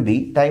A to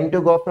B. Time to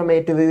go from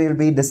A to B will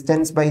be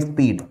distance by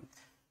speed.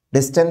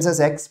 Distance is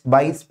x,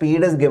 by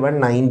speed is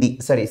given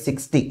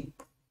 60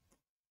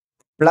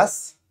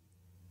 plus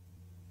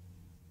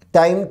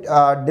time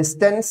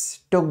distance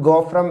to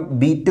go from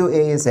B to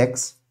A is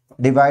x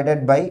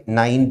divided by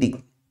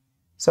 90.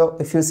 So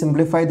if you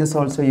simplify this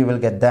also, you will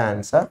get the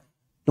answer.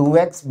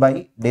 2x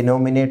by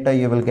denominator,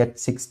 you will get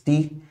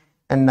 60,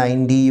 and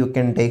 90 you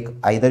can take,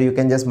 either you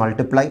can just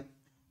multiply,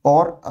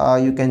 or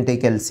you can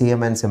take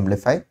LCM and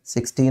simplify.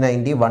 60,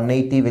 90,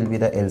 180 will be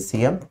the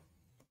LCM.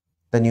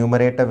 The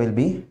numerator will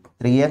be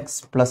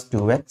 3x plus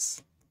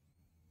 2x.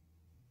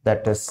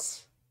 That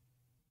is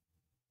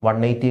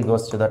 180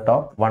 goes to the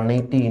top.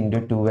 180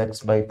 into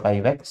 2x by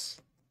 5x.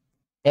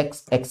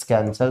 X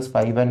cancels,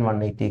 5 and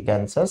 180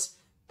 cancels.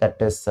 That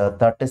is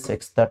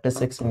 36.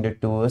 36 into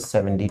 2 is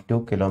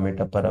 72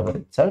 kilometer per hour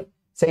itself.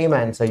 Same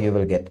answer you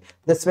will get.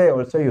 This way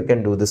also you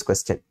can do this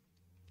question.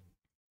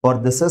 Or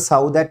this is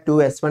how that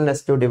 2s1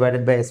 s2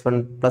 divided by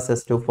s1 plus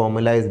s2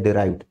 formula is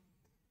derived.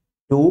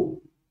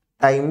 2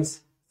 times,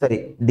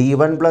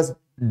 d1 plus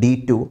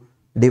d2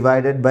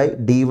 divided by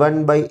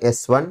d1 by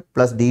s1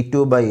 plus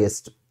d2 by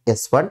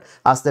s1.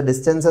 As the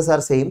distances are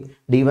same,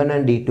 d1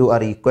 and d2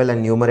 are equal,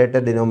 and numerator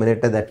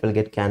denominator that will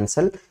get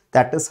cancelled.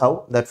 That is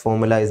how that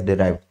formula is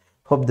derived.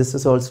 Hope this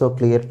is also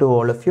clear to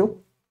all of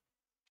you.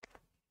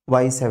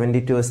 Why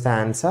 72 is the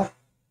answer.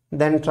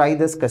 Then try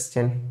this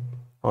question,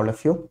 all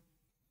of you.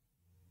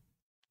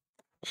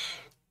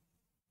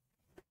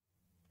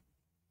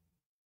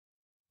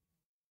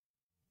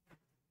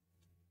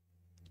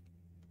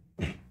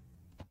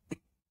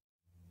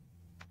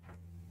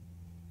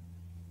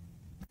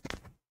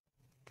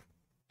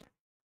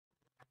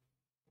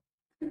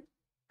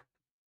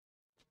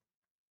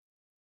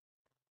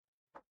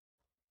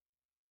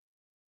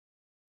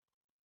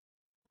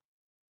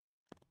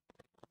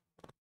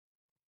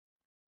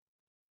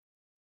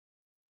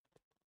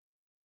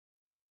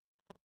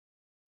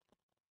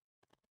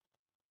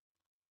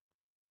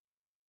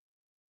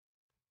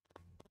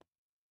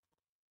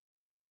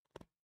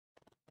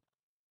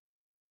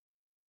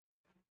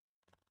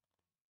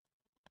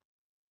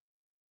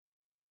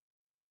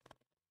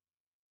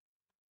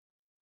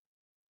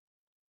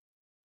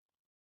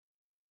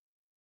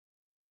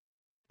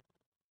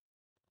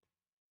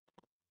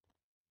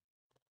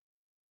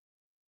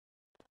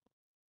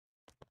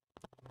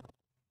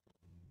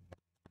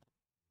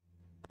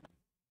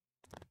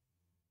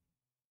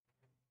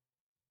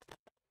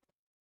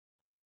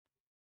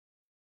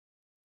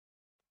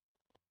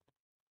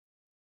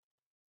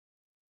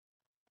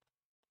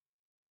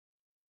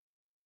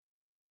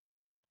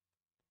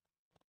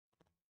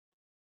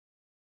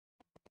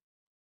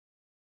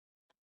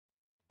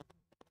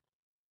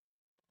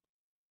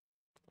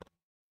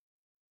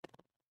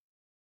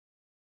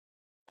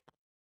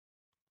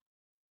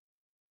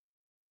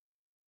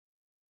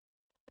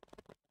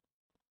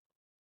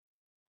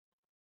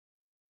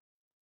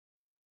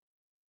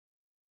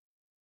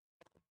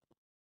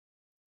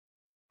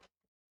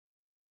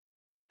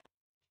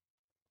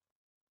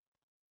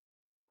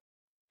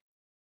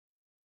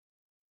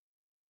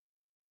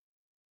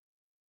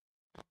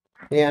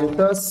 The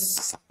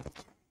answers.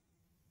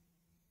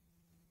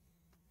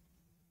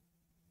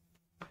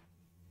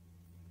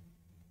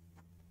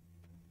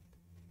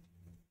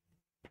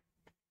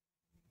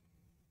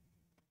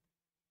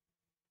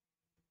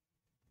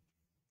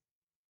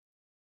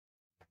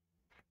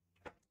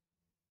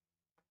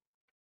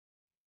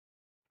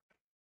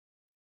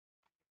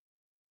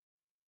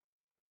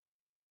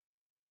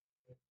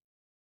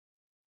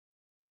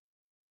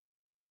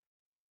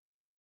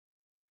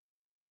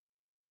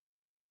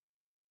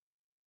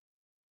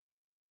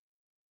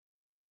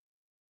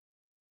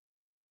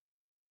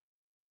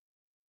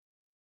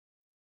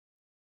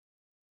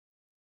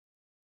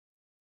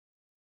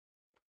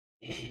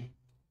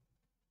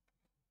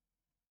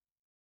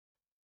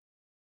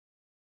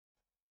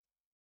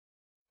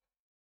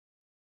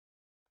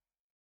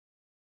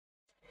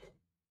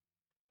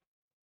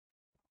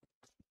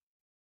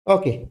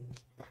 Okay.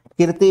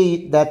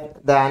 Kirti,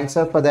 that the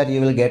answer for that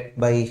you will get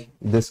by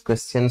this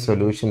question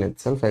solution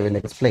itself. I will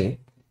explain.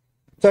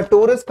 So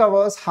tourist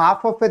covers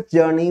half of its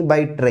journey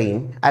by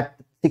train at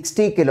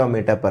 60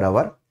 km per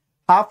hour,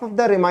 half of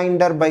the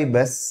remainder by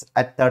bus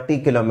at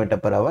 30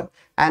 km per hour,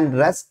 and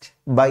rest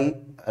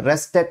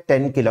at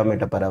 10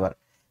 km per hour.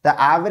 The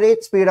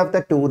average speed of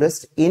the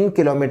tourist in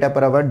kilometer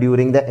per hour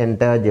during the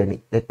entire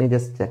journey. Let me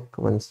just check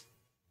once.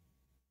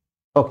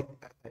 Okay,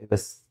 I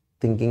was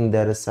thinking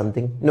there is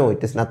something. No,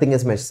 it is nothing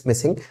is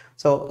missing.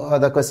 So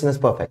the question is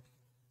perfect.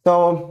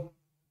 So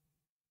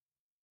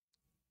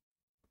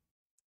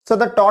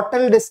the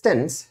total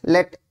distance,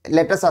 let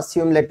us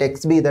assume let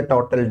x be the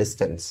total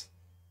distance.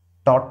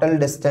 Total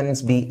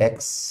distance be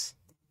x.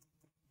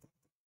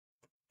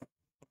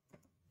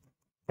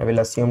 I will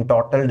assume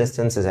total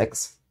distance is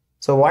x.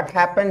 So what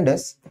happened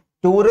is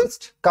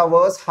tourist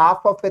covers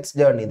half of its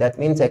journey. That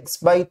means x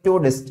by 2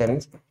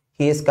 distance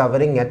he is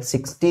covering at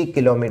 60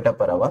 km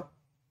per hour.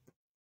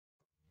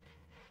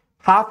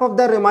 Half of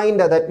the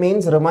remainder, that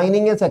means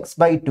remaining is x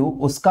by 2.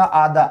 Uska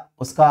आधा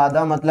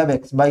मतलब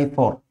x by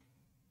 4.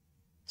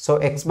 So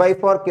x by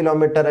 4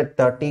 kilometer at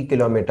 30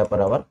 km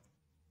per hour.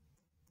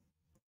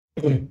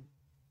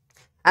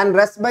 And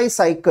rest by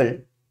cycle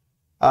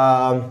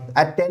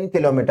at 10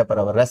 km per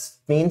hour.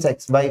 Rest means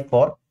x by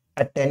 4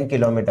 at 10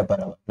 km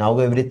per hour. Now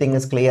everything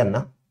is clear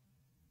now.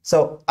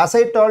 So as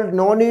I told,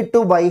 no need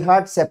to by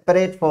heart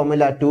separate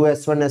formula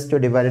 2s1 s2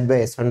 divided by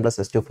s1 plus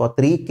s2. For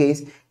 3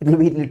 case, it will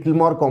be little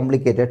more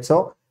complicated.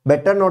 So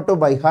better not to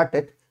by heart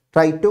it.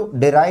 Try to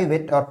derive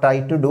it or try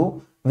to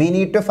do. We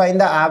need to find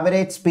the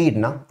average speed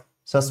now.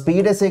 So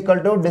speed is equal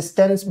to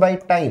distance by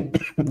time.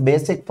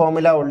 Basic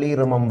formula only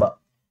remember.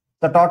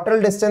 The total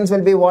distance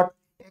will be what?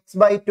 X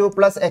by 2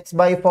 plus x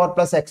by 4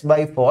 plus x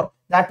by 4.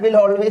 That will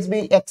always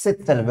be x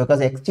itself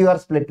because x you are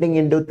splitting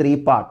into 3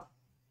 parts.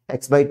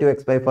 X by 2,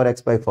 x by 4,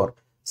 x by 4.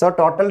 So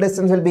total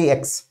distance will be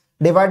x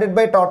divided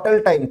by total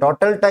time.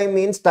 Total time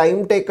means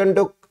time taken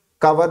to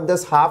cover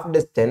this half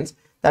distance.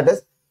 That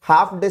is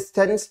half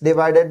distance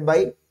divided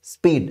by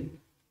speed.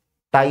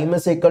 Time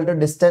is equal to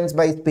distance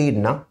by speed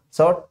now.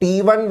 So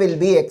t1 will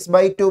be x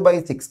by 2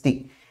 by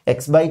 60.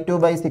 X by 2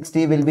 by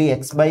 60 will be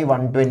x by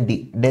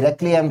 120.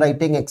 Directly I am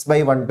writing x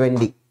by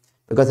 120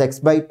 because x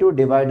by 2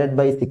 divided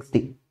by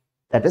 60.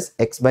 That is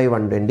x by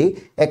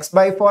 120. X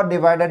by 4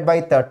 divided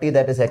by 30.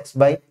 That is x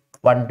by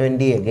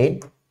 120 again.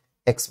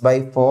 X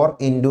by 4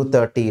 into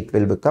 30 it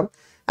will become.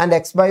 And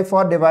x by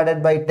 4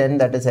 divided by 10.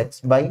 That is x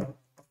by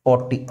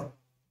 40.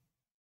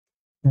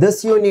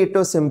 This you need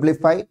to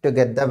simplify to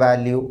get the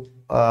value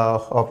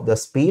of the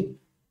speed.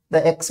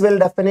 The x will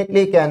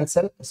definitely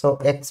cancel. So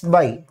x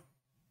by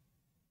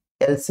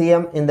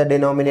LCM in the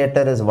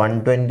denominator is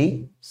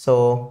 120.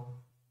 So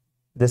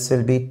this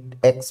will be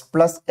x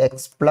plus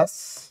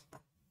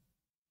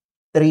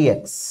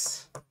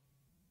 3x.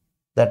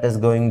 That is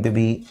going to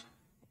be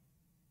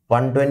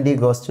 120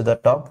 goes to the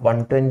top.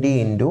 120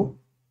 into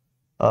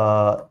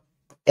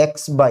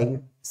x by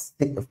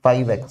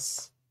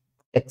 5x.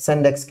 X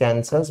and x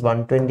cancels.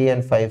 120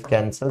 and 5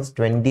 cancels.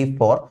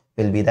 24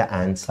 will be the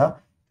answer.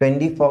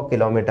 24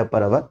 km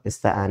per hour is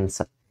the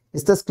answer.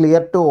 Is this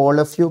clear to all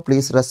of you?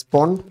 Please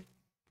respond.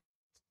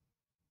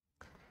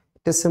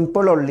 It is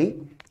simple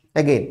only.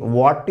 Again,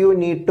 what you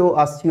need to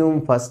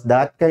assume first,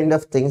 that kind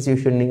of things you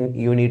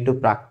need to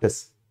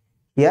practice.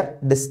 Here,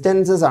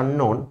 distance is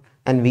unknown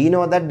and we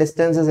know that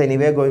distance is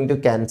anyway going to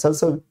cancel.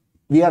 So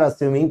we are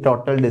assuming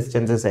total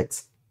distance is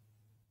x.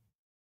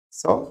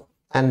 So,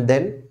 and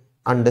then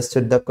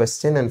understood the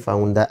question and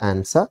found the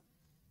answer.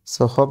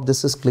 So hope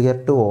this is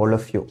clear to all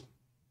of you.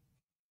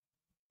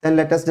 Then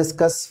let us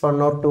discuss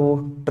one or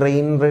two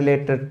train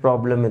related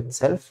problem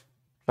itself.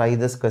 Try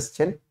this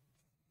question.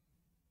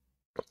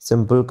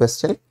 Simple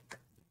question.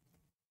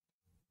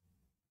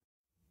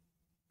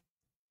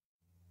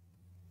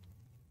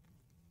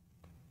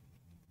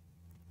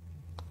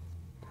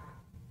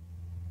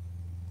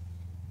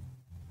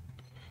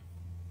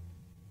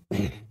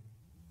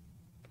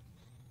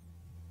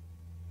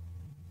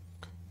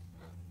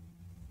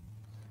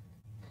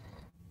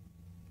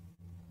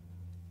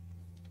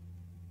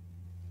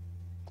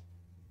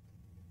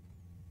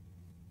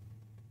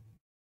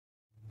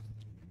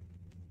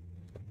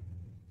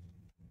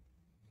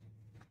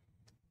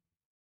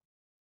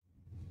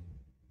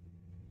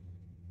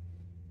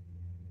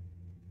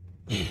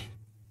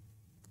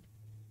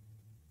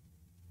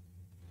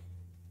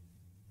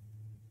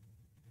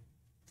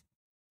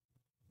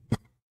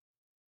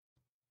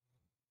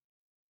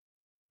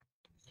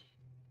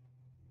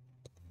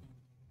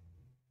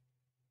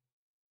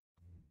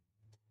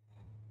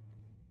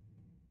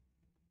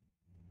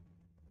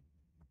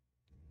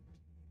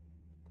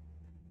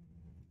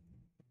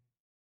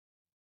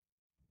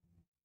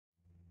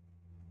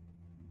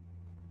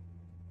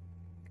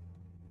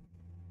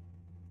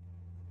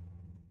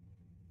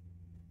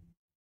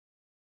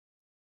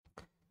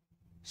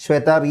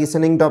 Shweta,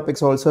 reasoning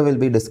topics also will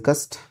be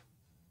discussed.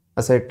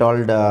 As I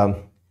told,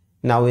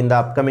 now in the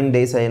upcoming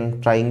days, I am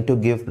trying to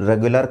give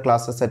regular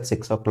classes at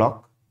 6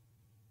 o'clock.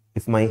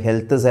 If my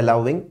health is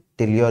allowing,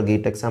 till your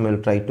GATE exam, I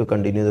will try to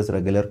continue this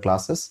regular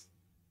classes.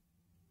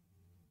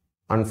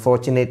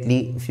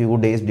 Unfortunately, few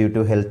days due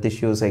to health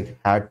issues, I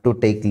had to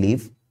take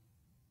leave.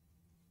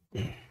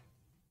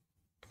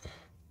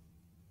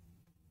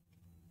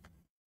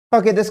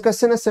 Okay, this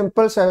question is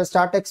simple, so I will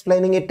start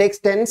explaining. It takes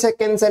 10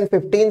 seconds and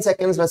 15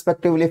 seconds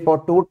respectively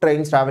for two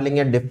trains traveling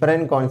at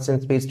different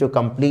constant speeds to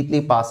completely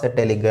pass a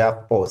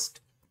telegraph post.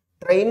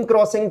 Train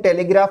crossing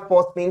telegraph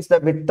post means the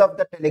width of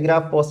the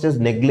telegraph post is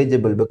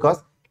negligible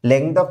because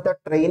length of the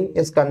train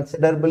is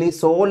considerably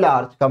so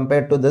large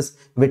compared to this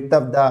width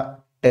of the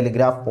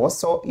telegraph post.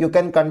 So you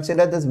can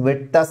consider this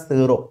width as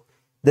 0.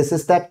 This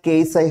is that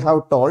case I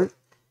have told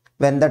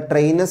when the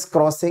train is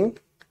crossing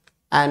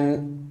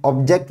an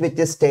object which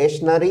is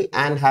stationary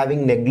and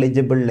having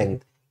negligible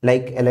length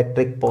like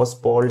electric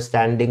post, pole,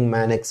 standing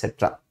man,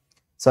 etc.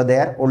 So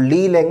there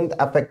only length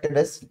affected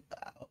is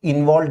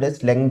involved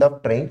is length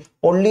of train.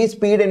 Only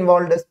speed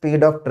involved is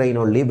speed of train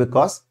only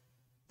because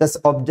this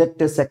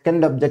object is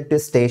second object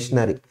is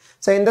stationary.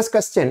 So in this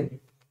question,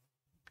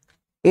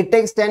 it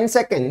takes 10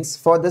 seconds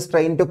for this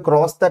train to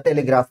cross the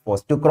telegraph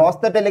post. To cross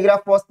the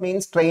telegraph post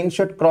means train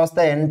should cross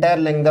the entire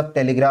length of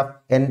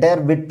entire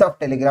width of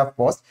telegraph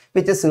post,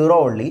 which is 0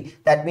 only.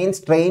 That means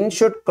train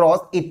should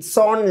cross its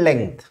own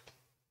length.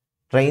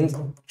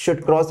 Train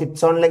should cross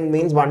its own length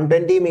means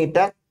 120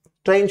 meter.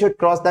 Train should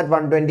cross that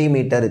 120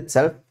 meter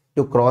itself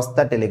to cross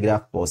the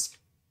telegraph post.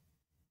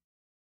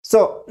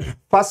 So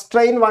first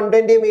train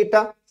 120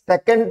 meter,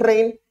 second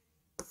train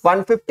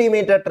 150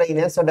 meter train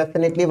is, so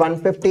definitely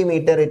 150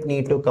 meter it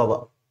need to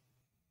cover.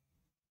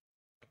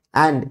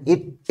 And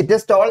it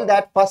is told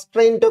that first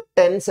train took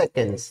 10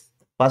 seconds.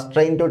 First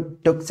train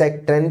took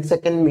 10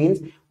 seconds means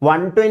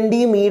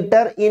 120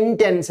 meter in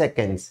 10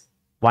 seconds.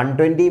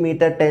 120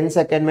 meter 10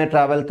 second में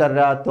travel कर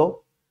रहा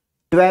तो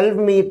 12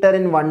 meter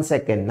in 1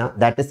 second. Na?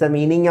 That is the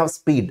meaning of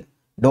speed.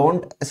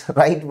 Don't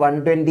write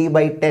 120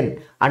 by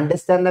 10.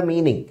 Understand the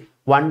meaning.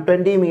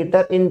 120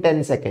 meter in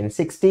 10 seconds.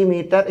 60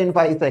 meter in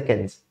 5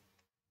 seconds.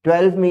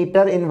 12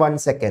 meter in 1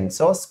 second.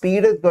 So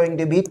speed is going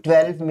to be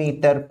 12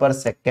 meter per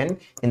second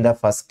in the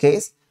first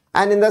case.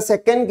 And in the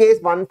second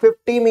case,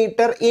 150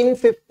 meter in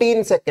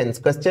 15 seconds.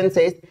 Question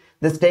says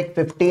this take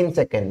 15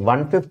 seconds.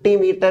 150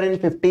 meter in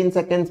 15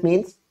 seconds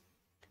means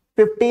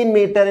 15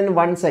 meter in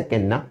 1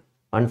 second. Na?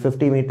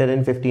 150 meter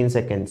in 15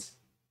 seconds.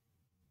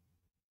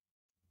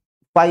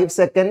 5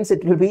 seconds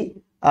it will be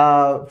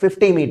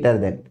 50 meter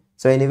then.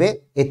 So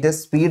anyway,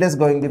 speed is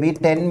going to be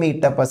 10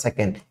 meter per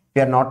second. If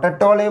you are not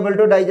at all able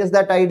to digest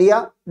that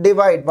idea,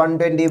 divide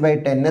 120 by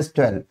 10 is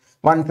 12.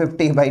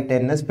 150 by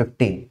 10 is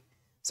 15.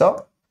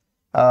 So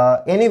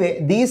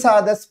anyway, these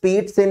are the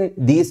speeds in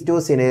these two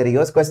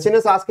scenarios. Question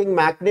is asking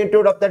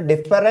magnitude of the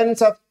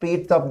difference of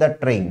speeds of the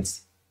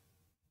trains.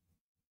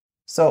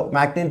 So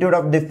magnitude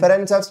of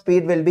difference of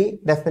speed will be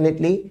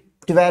definitely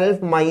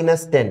 12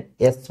 minus 10.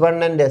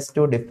 S1 and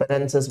S2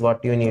 difference is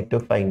what you need to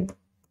find.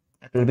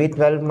 It will be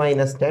 12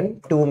 minus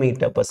 10, 2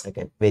 meter per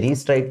second. Very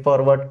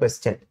straightforward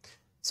question.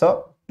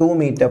 So 2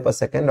 meter per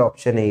second,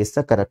 option A is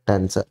the correct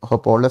answer.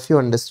 Hope all of you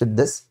understood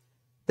this.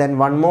 Then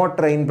one more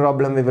train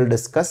problem we will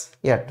discuss.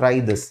 Yeah,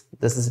 try this.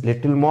 This is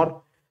little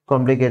more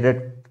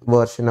complicated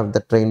version of the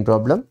train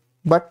problem.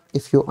 But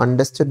if you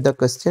understood the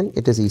question,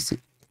 it is easy.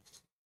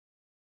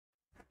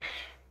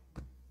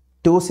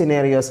 Two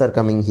scenarios are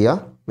coming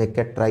here. Make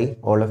a try,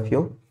 all of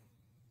you.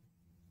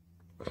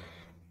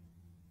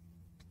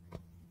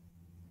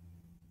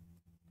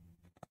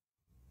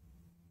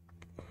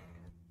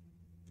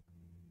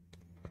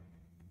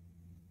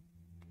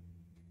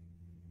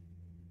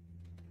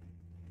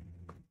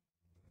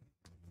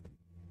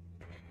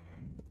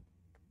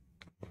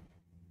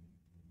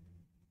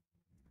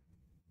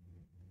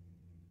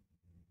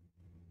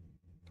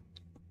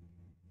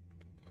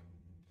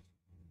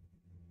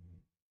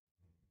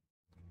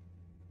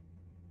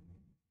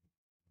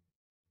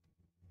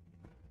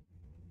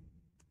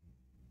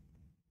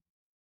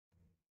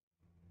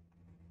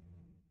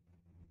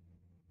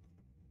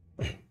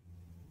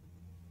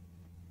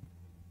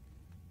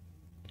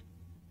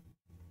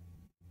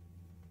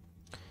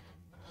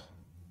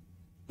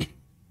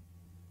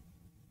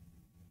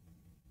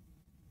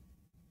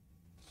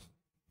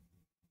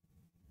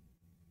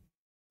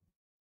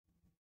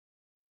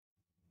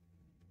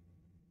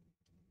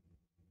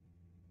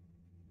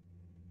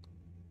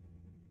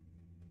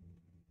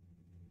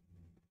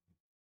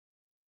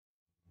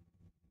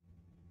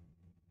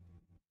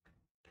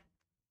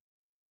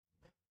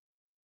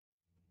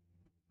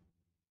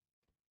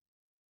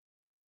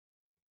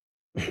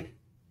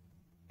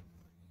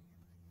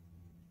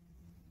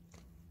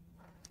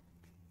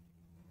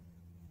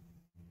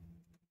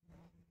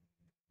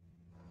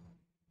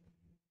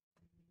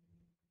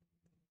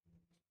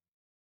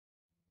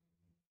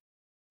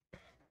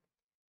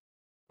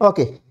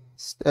 Okay,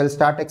 I'll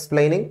start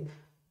explaining.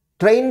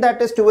 Train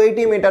that is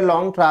 280 meter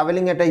long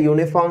traveling at a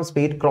uniform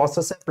speed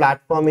crosses a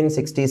platform in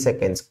 60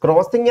 seconds.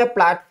 Crossing a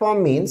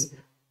platform means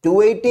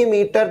 280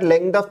 meter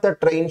length of the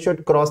train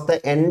should cross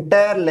the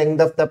entire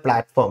length of the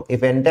platform.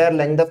 If entire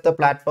length of the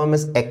platform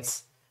is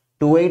x,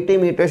 280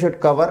 meter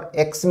should cover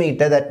x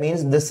meter. That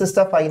means this is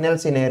the final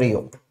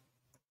scenario.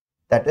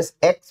 That is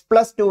x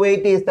plus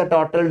 280 is the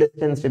total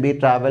distance to be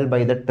traveled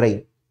by the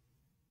train,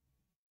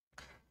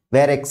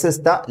 where x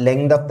is the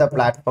length of the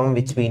platform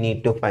which we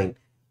need to find.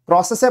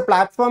 Crosses a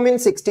platform in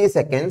 60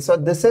 seconds. So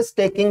this is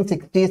taking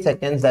 60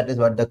 seconds. That is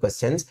what the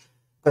question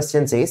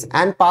says.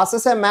 And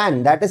passes a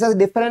man. That is a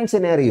different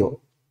scenario.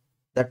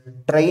 The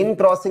train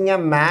crossing a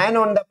man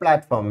on the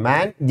platform.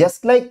 Man,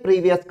 just like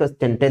previous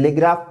question,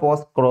 telegraph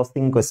post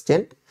crossing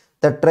question.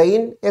 The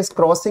train is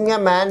crossing a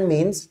man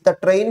means the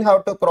train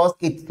have to cross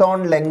its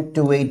own length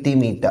 280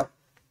 meter.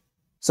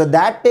 So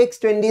that takes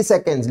 20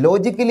 seconds.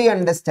 Logically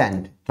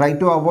understand. Try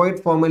to avoid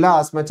formula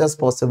as much as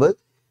possible.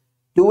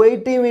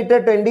 280 meter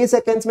 20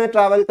 seconds में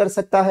travel कर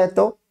सकता है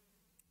तो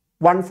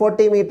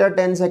 140 meter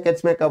 10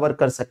 seconds में cover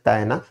कर सकता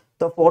है ना,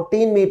 तो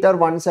 14 meter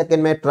 1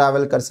 second में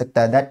travel कर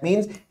सकता है. That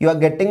means you are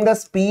getting the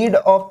speed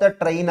of the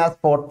train as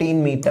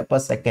 14 meter per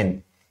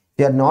second. If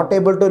you are not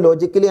able to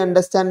logically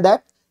understand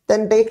that,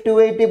 then take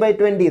 280 by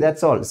 20.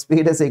 That's all.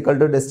 Speed is equal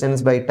to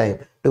distance by time.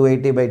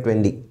 280 by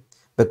 20.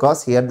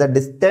 Because here the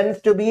distance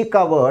to be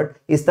covered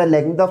is the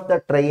length of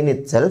the train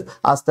itself,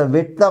 as the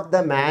width of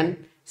the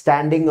man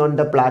standing on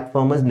the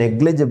platform is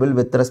negligible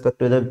with respect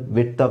to the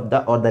width of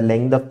the or the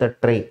length of the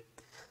train.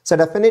 So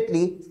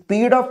definitely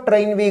speed of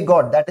train we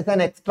got. That is an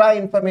extra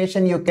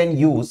information you can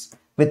use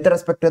with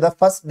respect to the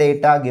first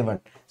data given.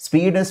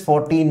 Speed is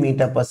 14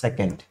 meter per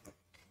second.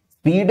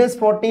 Speed is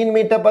 14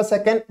 meter per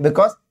second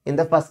because in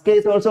the first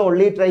case also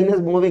only train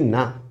is moving.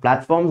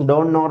 Platforms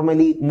don't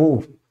normally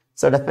move.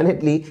 So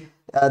definitely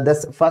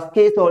this first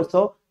case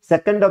also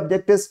second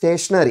object is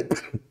stationary.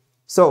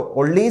 So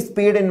only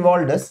speed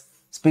involved is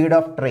speed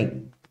of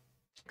train.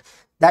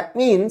 That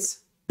means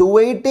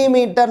 280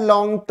 meter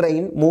long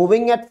train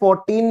moving at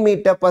 14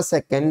 meter per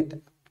second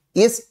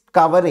is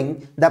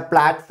covering the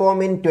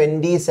platform in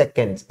 20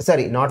 seconds.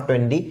 Sorry, not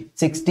 20,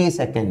 60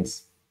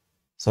 seconds.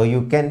 So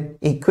you can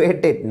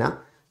equate it now.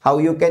 How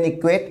you can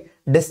equate?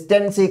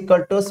 Distance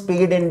equal to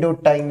speed into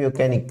time you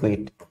can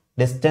equate.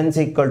 Distance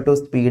equal to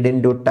speed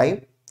into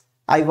time.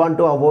 I want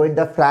to avoid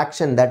the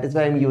fraction. That is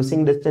why I am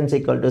using distance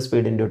equal to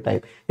speed into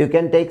time. You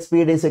can take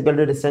speed is equal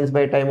to distance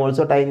by time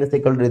also. Time is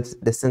equal to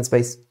distance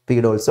by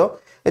speed also.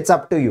 It's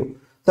up to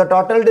you. So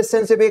total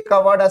distance to be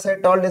covered, as I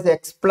told, is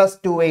x plus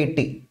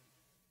 280.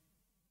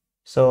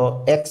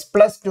 So x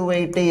plus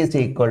 280 is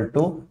equal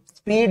to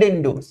speed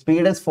into,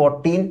 speed is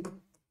 14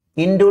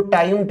 into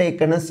time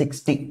taken is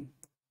 60.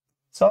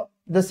 So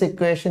this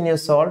equation you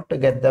solve to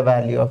get the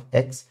value of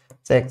x.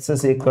 So x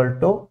is equal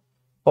to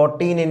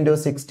 14 into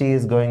 60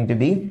 is going to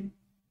be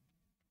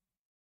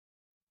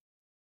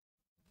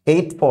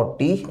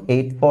 840.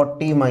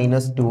 840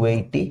 minus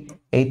 280.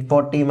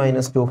 840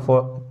 minus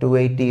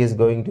 280 is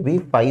going to be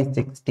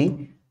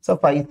 560. So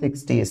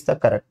 560 is the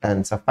correct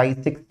answer.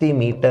 560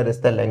 meter is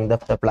the length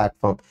of the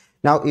platform.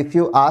 Now, if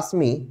you ask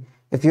me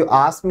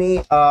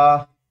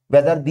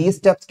whether these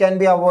steps can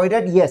be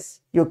avoided,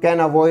 yes, you can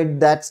avoid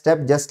that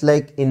step just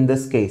like in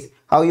this case.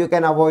 How you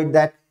can avoid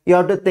that? You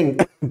have to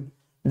think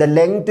the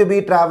length to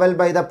be traveled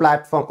by the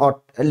platform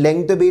or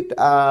length to be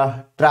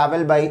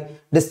traveled by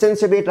distance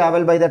to be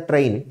traveled by the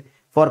train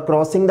for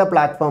crossing the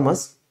platform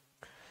is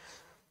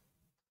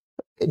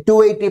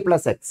 280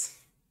 plus x.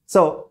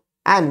 So,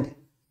 and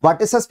what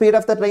is the speed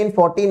of the train?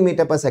 14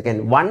 meter per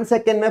second. 1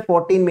 second में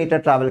 14 meter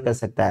travel कर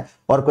सकता है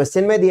और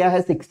question में दिया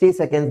है 60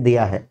 seconds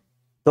दिया है,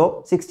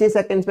 तो 60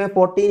 seconds में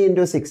 14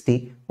 into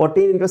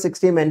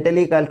 60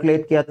 mentally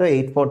calculate किया तो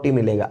 840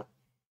 मिलेगा.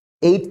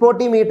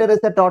 840 meter is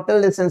the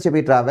total distance to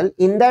be traveled.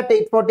 In that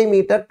 840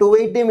 meter,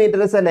 280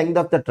 meter is the length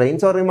of the train.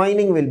 So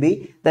remaining will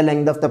be the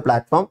length of the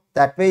platform.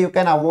 That way you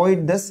can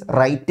avoid this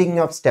writing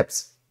of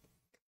steps.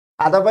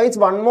 Otherwise,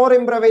 one more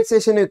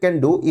improvisation you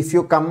can do if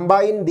you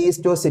combine these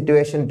two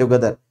situations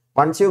together.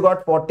 Once you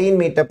got 14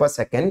 meter per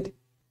second,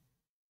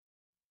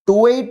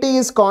 280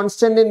 is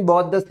constant in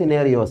both the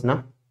scenarios.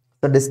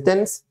 The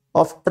distance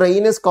of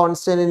train is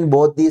constant in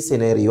both these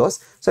scenarios.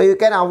 So you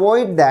can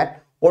avoid that.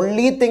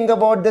 Only think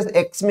about this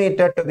x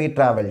meter to be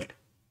traveled.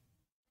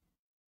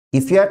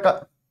 If you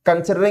are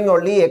considering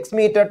only x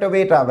meter to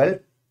be traveled,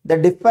 the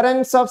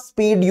difference of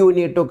speed you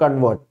need to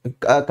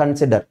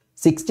consider.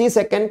 60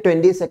 second,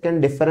 20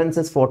 second difference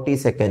is 40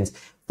 seconds.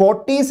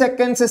 40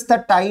 seconds is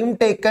the time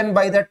taken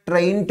by the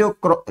train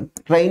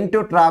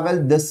to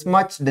travel this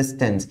much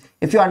distance.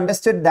 If you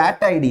understood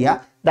that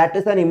idea, that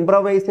is an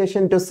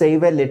improvisation to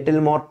save a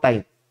little more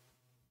time.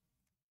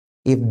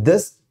 If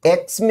this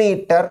x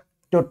meter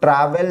to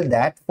travel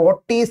that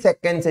 40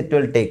 seconds it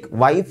will take.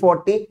 Why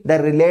 40? The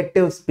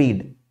relative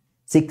speed.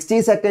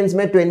 60 seconds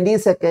में 20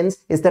 seconds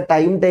is the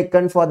time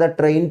taken for the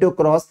train to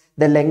cross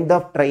the length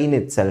of train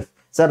itself.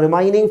 So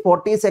remaining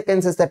 40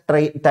 seconds is the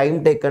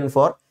time taken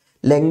for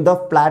length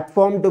of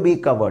platform to be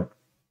covered.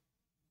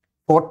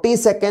 40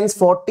 seconds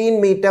 14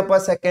 meter per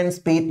second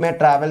speed में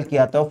travel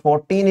किया तो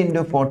 14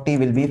 into 40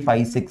 will be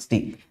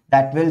 560.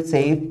 That will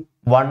save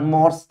one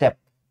more step.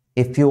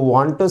 If you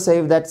want to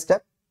save that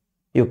step,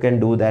 you can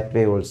do that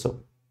way also.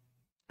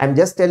 I'm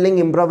just telling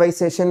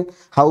improvisation.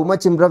 How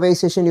much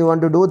improvisation you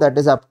want to do, that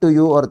is up to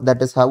you, or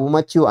that is how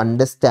much you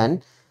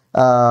understand.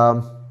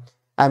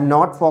 I'm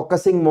not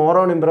focusing more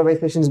on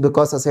improvisations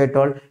because, as I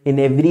told, in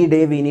every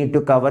day we need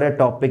to cover a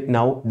topic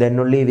now. Then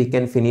only we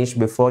can finish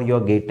before your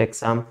GATE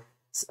exam,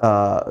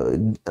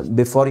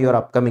 before your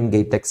upcoming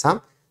GATE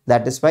exam.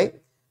 That is why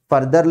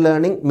further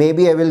learning,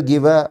 maybe I will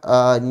give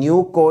a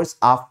new course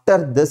after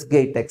this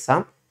GATE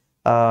exam.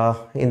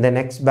 In the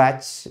next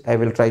batch, I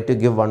will try to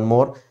give one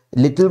more,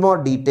 little more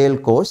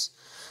detailed course.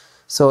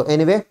 So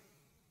anyway,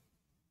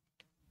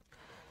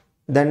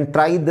 then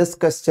try this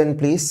question,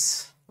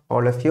 please,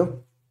 all of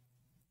you.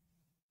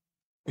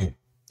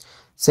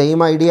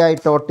 Same idea I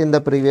taught in the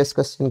previous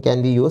question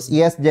can be used.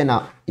 Yes,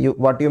 Jenna,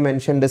 what you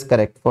mentioned is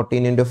correct.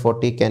 14 into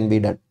 40 can be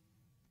done.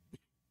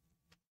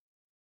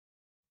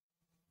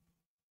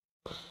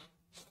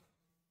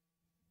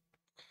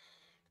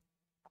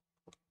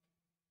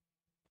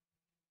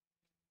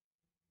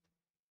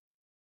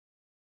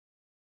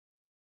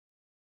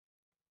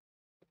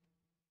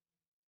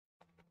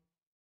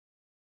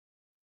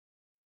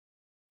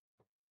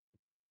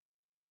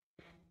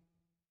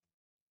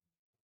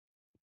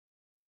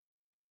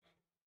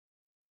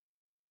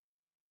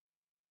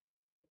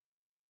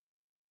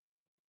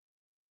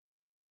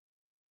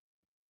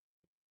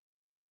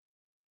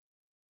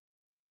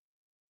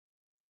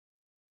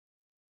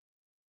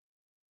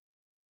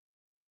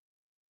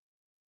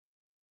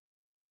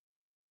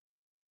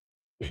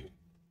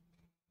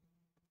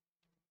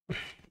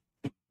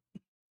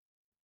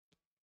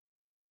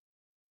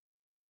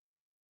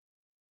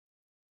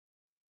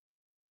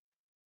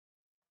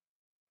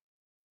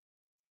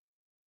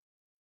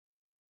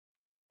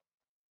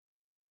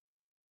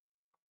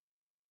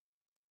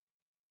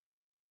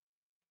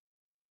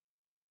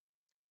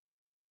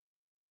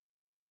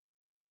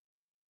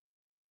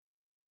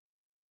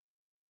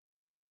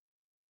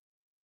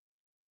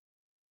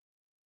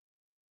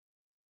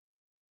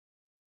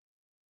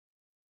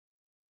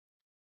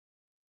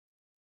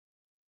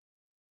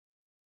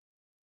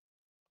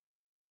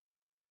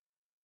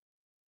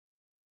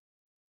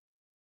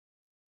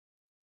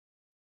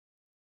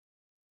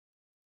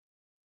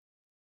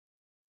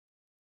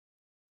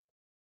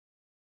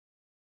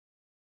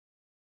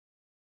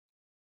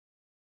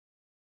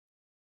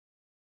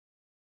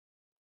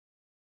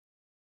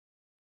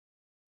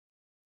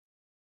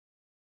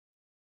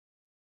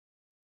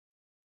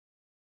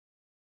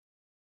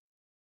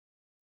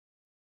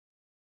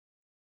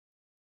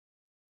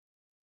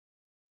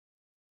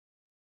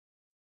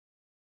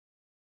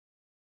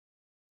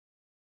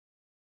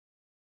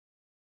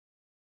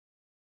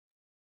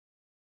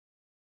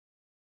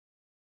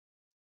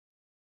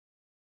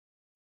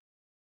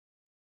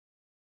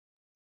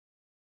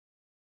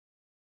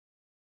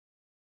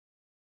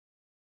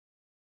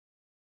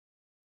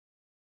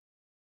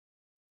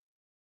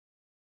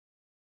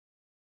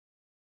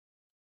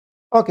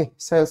 Okay,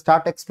 so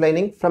start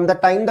explaining. From the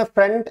time the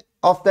front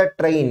of the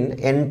train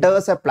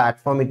enters a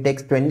platform, it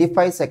takes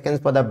 25 seconds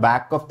for the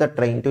back of the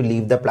train to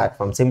leave the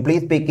platform. Simply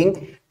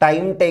speaking,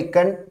 time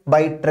taken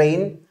by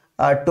train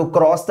to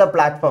cross the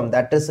platform,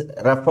 that is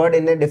referred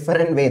in a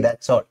different way,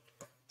 that's all.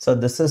 So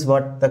this is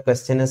what the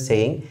question is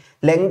saying.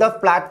 Length of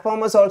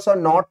platform is also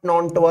not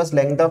known to us.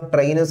 Length of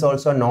train is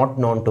also not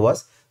known to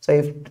us. So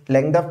if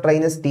length of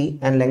train is T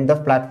and length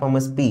of platform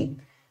is P,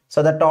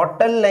 so the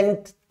total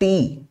length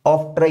T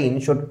of train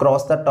should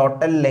cross the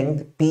total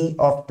length P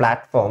of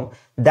platform.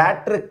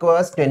 That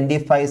requires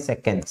 25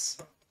 seconds.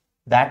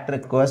 That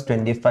requires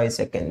 25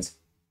 seconds.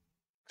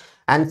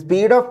 And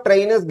speed of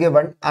train is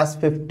given as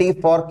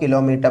 54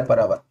 km per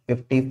hour.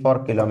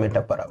 54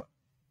 km per hour.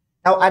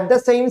 Now at the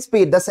same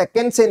speed, the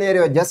second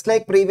scenario, just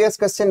like previous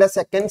question, the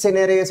second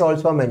scenario is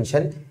also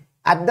mentioned.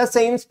 At the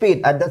same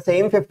speed, at the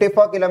same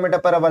 54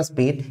 km per hour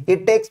speed,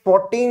 it takes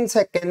 14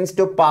 seconds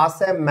to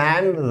pass a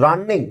man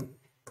running.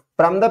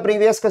 From the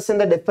previous question,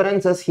 the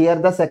difference is here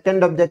the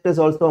second object is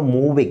also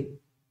moving.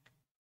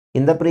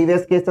 In the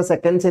previous case, the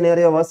second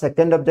scenario was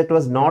second object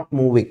was not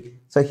moving.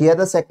 So here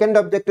the second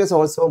object is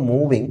also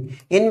moving.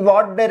 In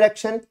what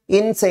direction?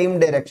 In same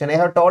direction. I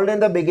have told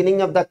in the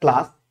beginning of the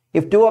class,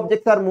 if two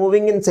objects are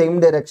moving in same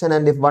direction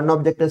and if one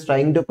object is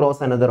trying to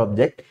cross another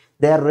object,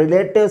 their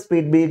relative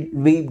speed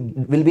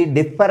will be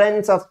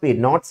difference of speed,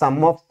 not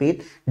sum of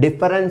speed,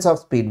 difference of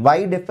speed.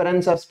 Why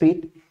difference of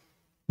speed?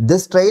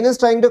 This train is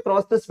trying to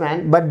cross this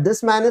man, but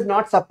this man is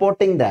not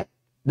supporting that.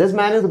 This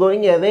man is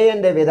going away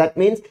and away. That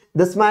means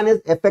this man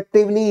is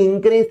effectively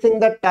increasing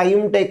the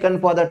time taken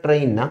for the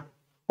train,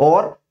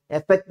 or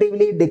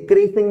effectively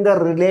decreasing the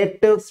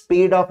relative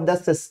speed of the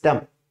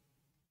system.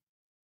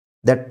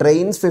 The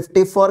train's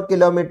 54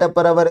 km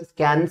per hour is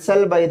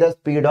cancelled by the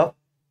speed of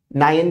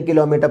 9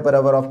 km per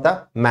hour of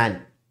the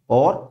man,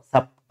 or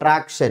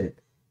subtraction.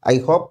 I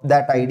hope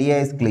that idea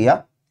is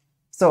clear.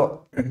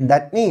 So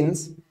that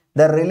means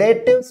the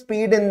relative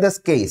speed in this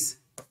case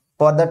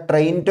for the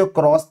train to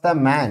cross the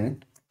man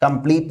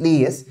completely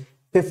is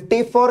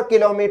 54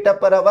 kilometer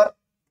per hour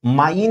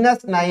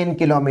minus 9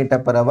 kilometer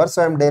per hour.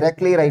 So I'm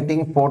directly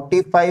writing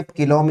 45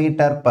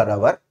 kilometer per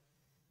hour.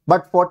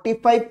 But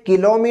 45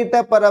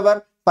 kilometer per hour,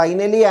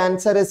 finally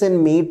answer is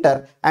in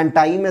meter and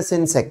time is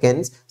in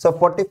seconds. So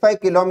 45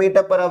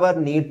 kilometer per hour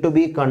need to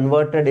be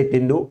converted it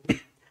into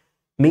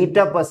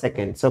meter per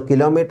second. So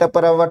kilometer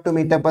per hour to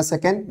meter per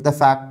second, the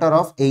factor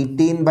of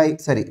 18 by,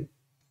 sorry,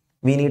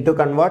 we need to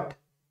convert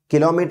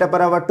kilometer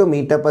per hour to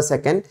meter per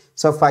second.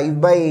 So 5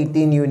 by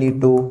 18 you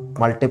need to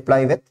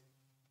multiply with.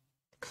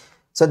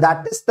 So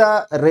that is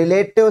the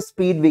relative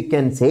speed we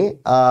can say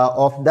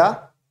of the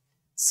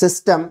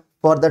system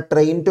for the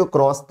train to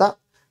cross the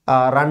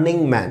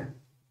running man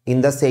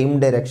in the same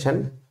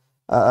direction,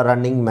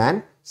 running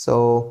man.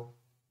 So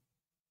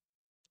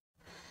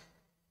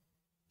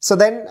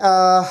then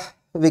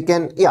we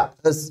can, yeah,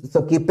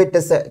 so keep it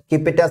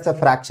as a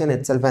fraction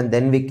itself and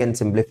then we can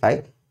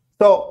simplify.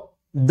 So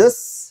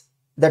this,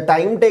 the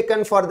time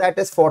taken for that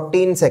is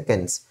 14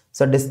 seconds.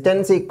 So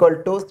distance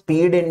equal to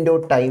speed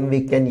into time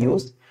we can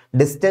use.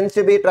 Distance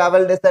to be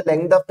traveled is the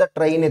length of the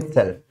train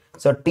itself.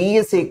 So T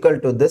is equal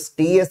to this,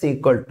 T is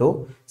equal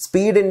to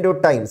speed into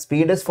time.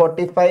 Speed is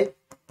 45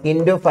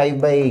 into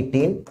 5 by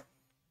 18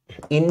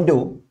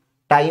 into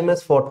time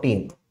is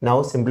 14.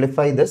 Now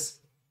simplify this.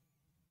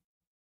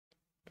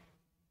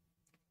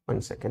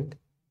 1 second.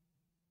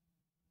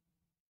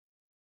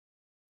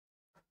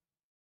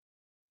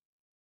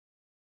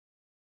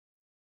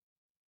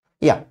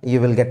 Yeah,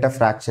 you will get a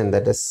fraction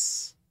that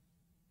is,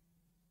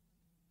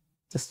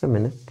 just a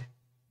minute.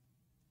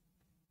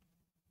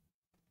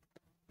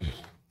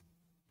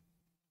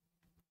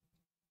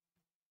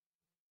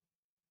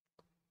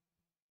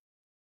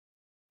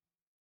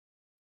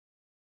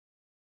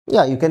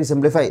 Yeah, you can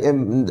simplify.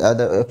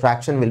 The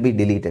fraction will be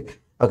deleted.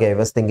 Okay, I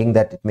was thinking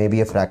that it may be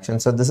a fraction.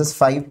 So this is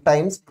 5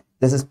 times,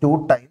 this is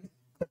 2 times.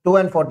 2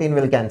 and 14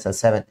 will cancel,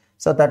 7.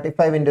 So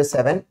 35 into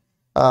 7,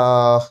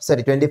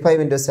 sorry, 25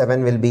 into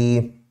 7 will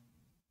be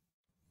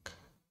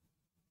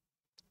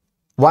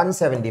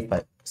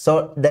 175.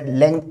 So the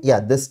length,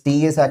 yeah, this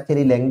T is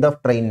actually length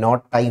of train,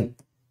 not time.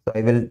 So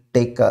I will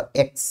take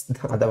X,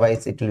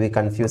 otherwise it will be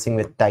confusing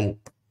with time.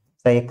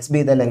 So X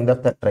be the length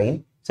of the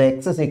train. So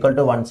X is equal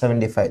to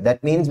 175.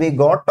 That means we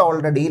got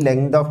already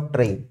length of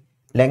train.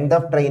 Length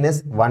of train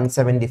is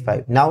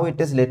 175. Now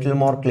it is little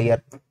more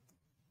clear.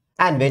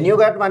 And when you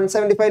got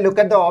 175, look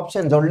at the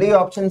options. Only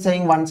option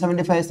saying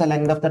 175 is the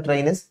length of the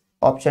train is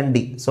option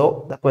D.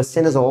 So the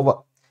question is over.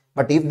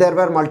 But if there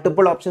were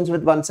multiple options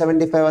with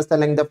 175 as the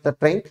length of the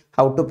train,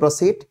 how to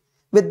proceed?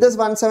 With this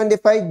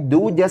 175,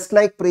 do just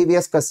like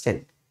previous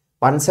question.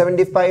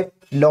 175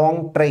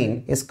 long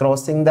train is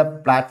crossing the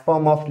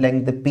platform of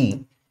length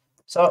P.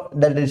 So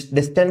the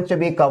distance to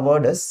be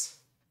covered is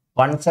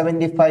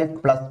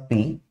 175 plus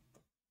P.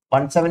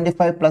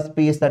 175 plus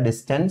P is the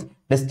distance.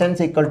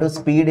 Distance equal to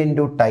speed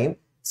into time.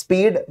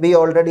 Speed, we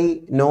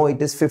already know it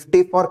is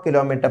 54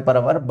 kilometer per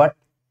hour. But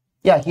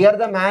yeah, here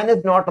the man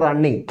is not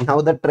running.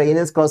 Now the train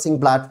is crossing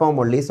platform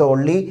only. So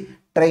only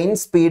train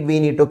speed we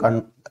need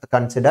to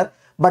consider.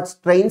 But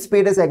train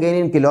speed is again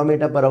in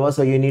kilometer per hour.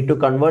 So you need to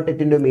convert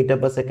it into meter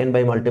per second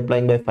by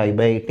multiplying by 5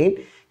 by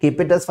 18. Keep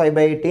it as 5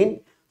 by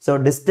 18. So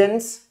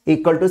distance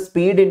equal to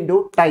speed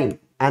into time.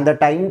 And the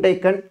time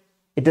taken,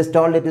 it is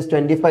told it is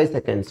 25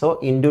 seconds. So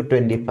into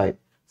 25.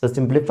 So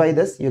simplify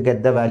this, you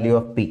get the value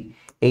of P.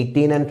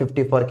 18 and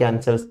 54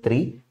 cancels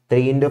 3.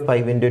 3 into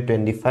 5 into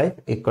 25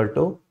 equal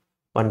to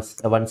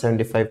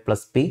 175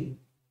 plus P.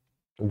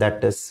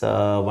 That is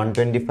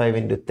 125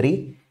 into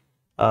 3.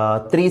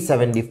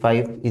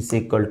 375 is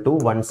equal to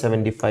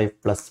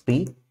 175 plus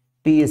P.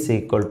 P is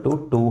equal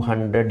to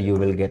 200. You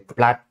will get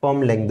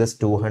platform length is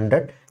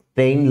 200.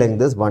 Train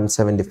length is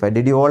 175.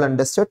 Did you all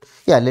understood?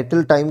 Yeah,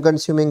 little time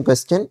consuming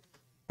question.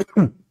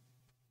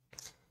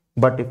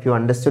 But if you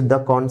understood the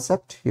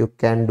concept, you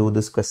can do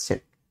this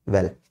question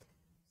well.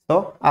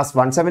 So as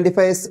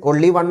 175 is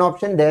only one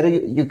option, there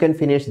you can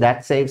finish.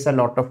 That saves a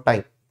lot of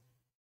time.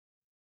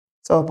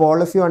 So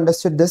all of you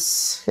understood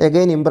this.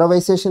 Again,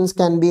 improvisations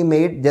can be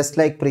made just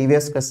like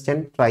previous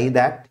question. Try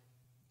that.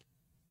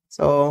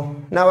 So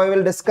now I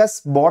will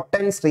discuss bot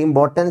and stream.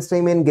 Bot and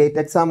stream in GATE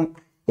exam,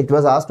 it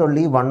was asked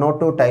only 1 or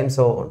 2 times.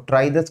 So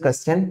try this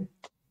question.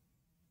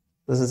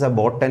 This is a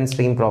bot and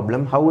stream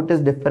problem. How it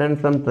is different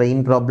from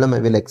train problem, I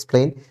will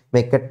explain.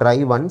 Make a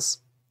try once.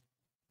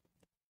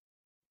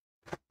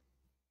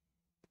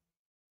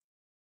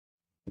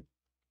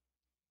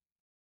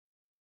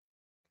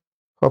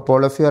 Hope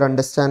all of you are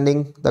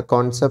understanding the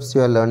concepts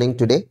you are learning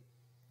today.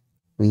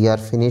 We are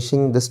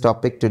finishing this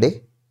topic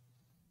today.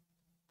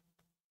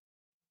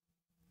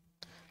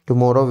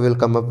 Tomorrow we will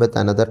come up with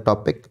another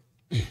topic.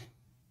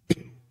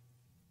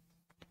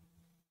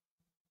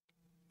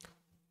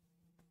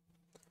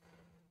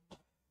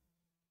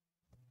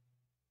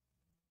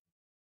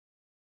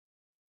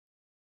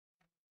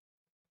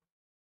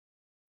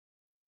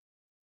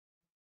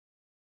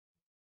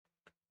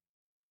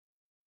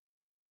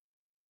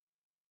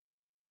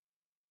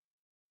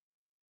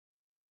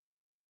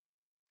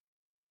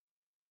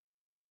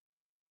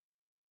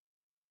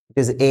 It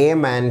is a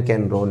man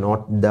can row,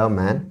 not the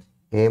man.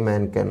 A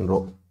man can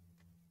row.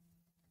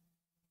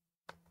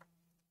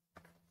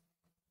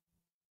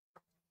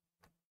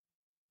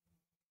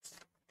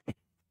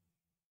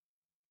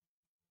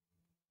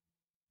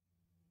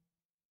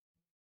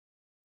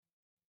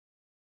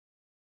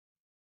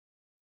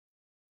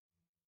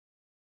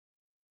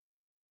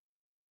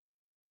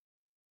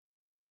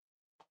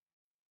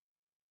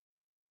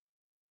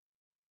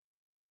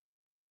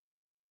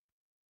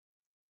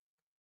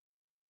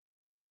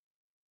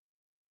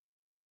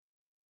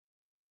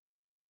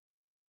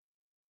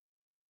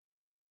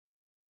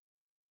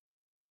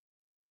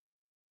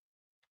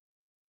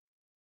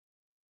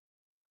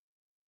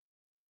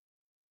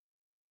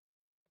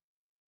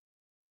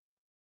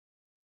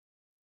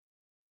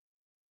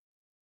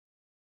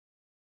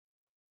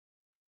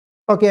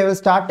 Okay, I will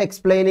start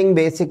explaining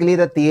basically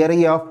the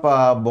theory of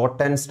boat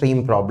and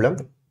stream problem.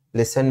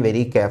 Listen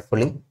very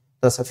carefully.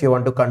 Thus, if you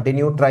want to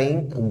continue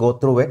trying, go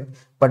through it.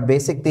 But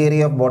basic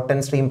theory of boat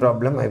and stream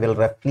problem, I will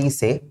roughly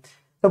say.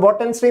 The boat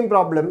and stream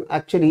problem,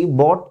 actually,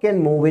 boat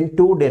can move in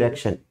two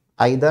directions,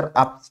 either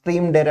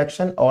upstream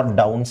direction or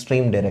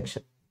downstream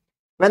direction.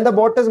 When the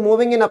boat is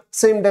moving in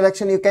upstream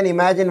direction, you can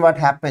imagine what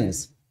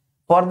happens.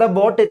 For the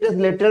boat, it is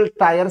little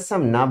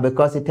tiresome now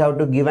because it have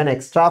to give an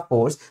extra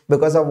force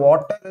because the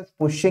water is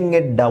pushing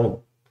it down.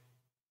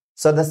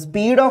 So the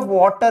speed of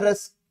water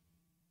is,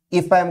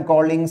 if I am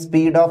calling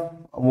speed of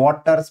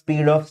water,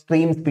 speed of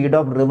stream, speed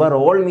of river,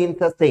 all means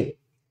the same.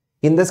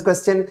 In this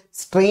question,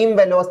 stream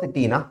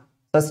velocity,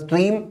 the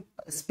stream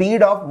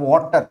speed of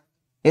water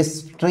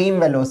is stream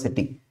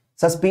velocity.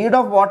 So speed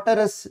of water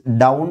is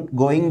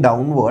going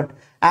downward,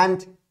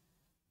 and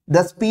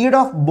the speed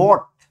of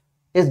boat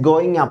is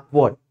going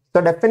upward. So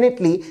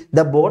definitely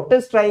the boat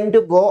is trying to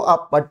go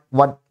up,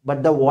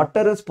 but the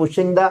water is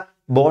pushing the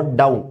boat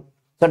down.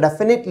 So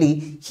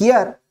definitely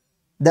here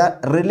the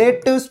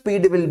relative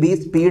speed will be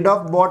speed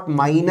of boat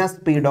minus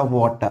speed of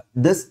water.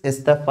 This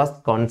is the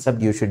first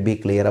concept you should be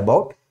clear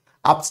about.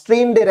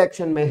 Upstream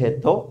direction mein hai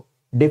to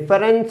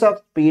difference of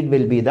speed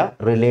will be the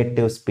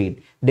relative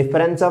speed.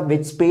 Difference of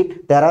which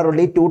speed? There are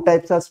only two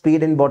types of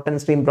speed in boat and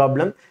stream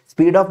problem: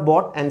 speed of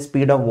boat and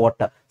speed of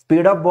water.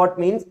 Speed of boat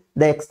means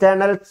the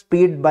external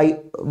speed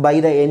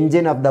by the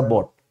engine of the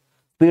boat.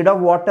 Speed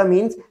of water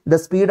means the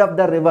speed of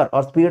the river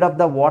or speed of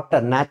the water,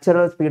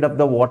 natural speed of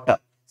the water.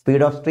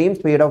 Speed of stream,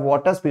 speed of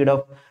water, speed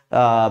of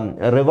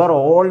river,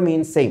 all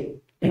means same.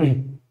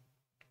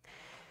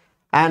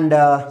 And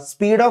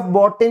speed of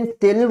boat in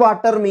still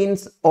water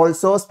means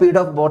also speed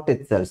of boat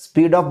itself.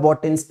 Speed of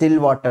boat in still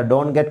water,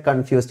 don't get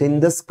confused. In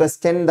this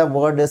question, the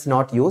word is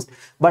not used.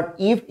 But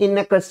if in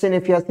a question,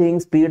 if you are saying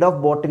speed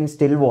of boat in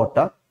still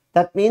water,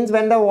 that means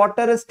when the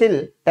water is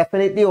still,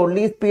 definitely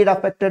only speed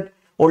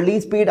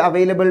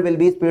available will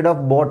be speed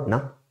of boat.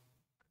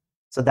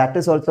 So that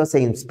is also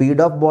same. Speed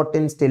of boat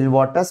in still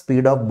water,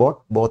 speed of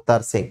boat, both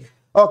are same.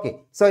 Okay,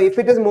 so if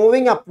it is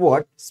moving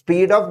upward,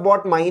 speed of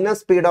boat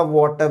minus speed of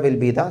water will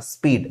be the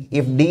speed.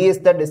 If d is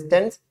the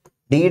distance,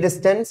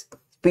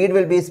 speed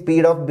will be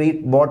speed of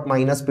boat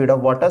minus speed of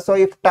water. So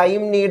if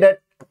time needed,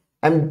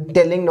 I'm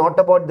telling not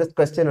about this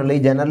question only,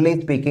 generally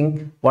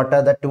speaking, what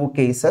are the two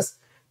cases?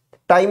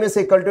 Time is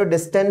equal to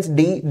distance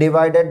d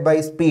divided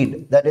by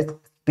speed, that is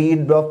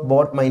speed of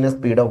boat minus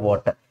speed of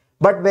water.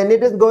 But when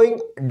it is going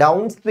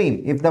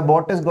downstream, if the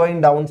boat is going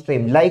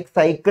downstream, like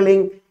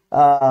cycling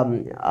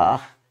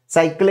after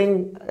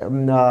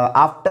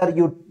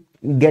you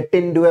get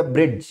into a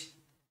bridge,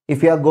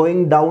 if you are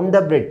going down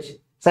the bridge,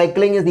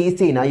 cycling is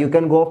easy. Now you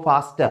can go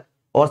faster,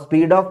 or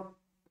speed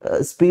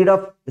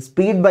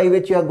by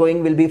which you are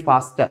going will be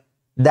faster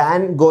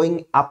than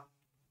going up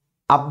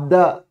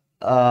the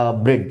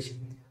bridge.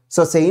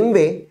 So same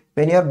way,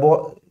 when you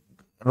are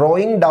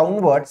rowing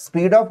downward,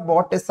 speed of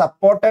boat is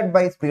supported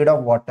by speed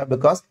of water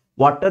because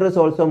water is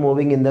also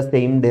moving in the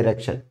same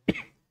direction.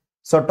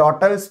 So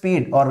total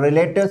speed or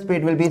relative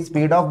speed will be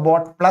speed of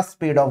boat plus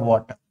speed of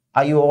water.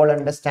 Are you all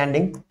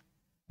understanding?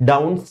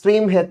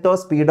 Downstream hai to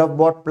speed of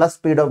boat plus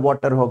speed of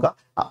water hoga.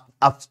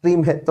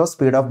 Upstream hai to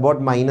speed of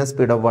boat minus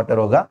speed of water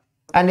hoga.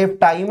 And if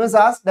time is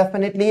asked,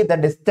 definitely the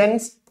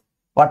distance,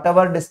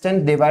 whatever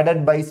distance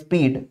divided by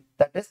speed,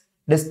 that is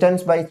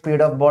distance by speed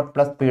of boat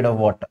plus speed of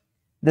water.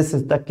 This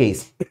is the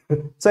case.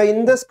 So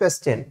in this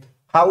question,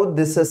 how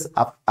this is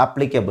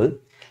applicable?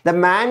 The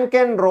man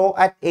can row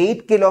at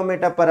 8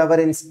 km/h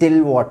in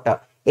still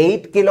water.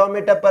 8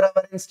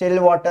 km/h in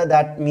still water,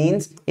 that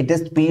means it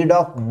is speed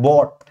of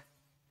boat.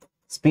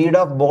 Speed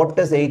of boat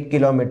is 8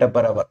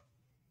 km/h.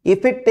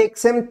 If it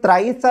takes him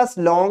thrice as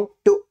long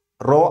to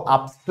row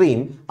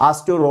upstream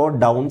as to row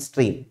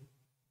downstream.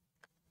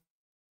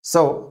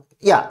 So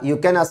yeah, you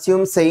can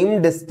assume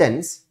same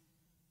distance.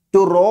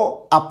 To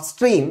row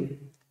upstream,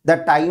 the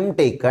time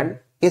taken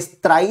is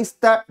thrice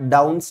the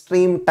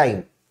downstream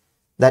time.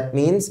 That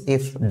means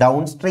if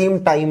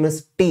downstream time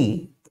is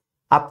t,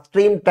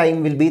 upstream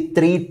time will be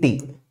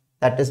 3t.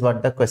 That is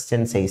what the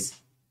question says.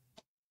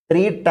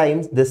 3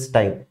 times this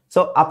time.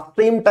 So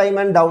upstream time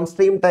and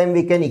downstream time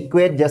we can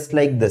equate just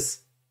like this.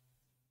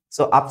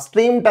 So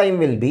upstream time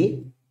will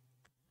be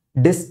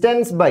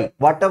Distance by,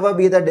 whatever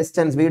be the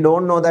distance, we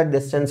don't know that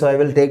distance, so I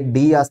will take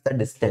D as the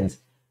distance.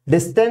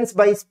 Distance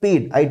by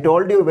speed, I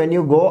told you when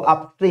you go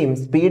upstream,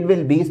 speed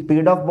will be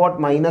speed of what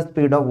minus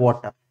speed of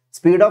water.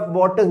 Speed of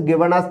water is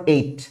given as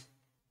 8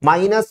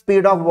 minus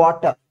speed of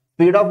water.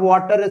 Speed of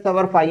water is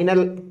our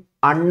final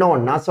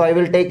unknown. So I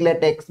will take,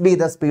 let x be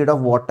the speed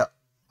of water.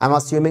 I'm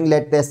assuming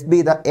let x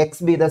be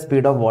the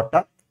speed of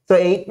water. So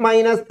 8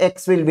 minus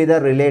x will be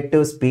the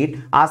relative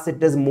speed as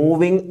it is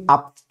moving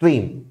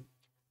upstream.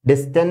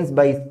 Distance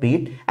by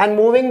speed, and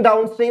moving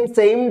downstream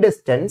same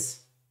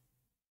distance,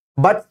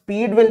 but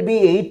speed will be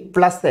 8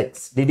 plus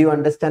x. Did you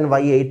understand why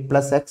 8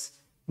 plus x?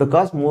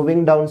 Because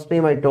moving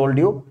downstream, I told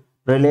you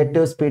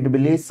relative speed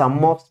will be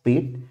sum of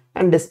speed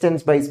and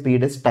distance by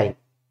speed is time.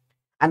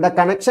 And the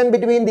connection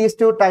between these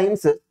two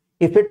times is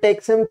if it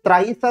takes him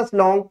thrice as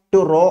long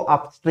to row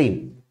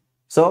upstream.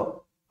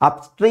 So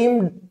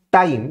upstream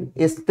time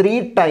is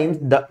 3 times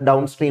the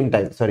downstream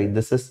time. Sorry,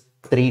 this is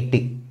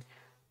 3t.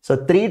 So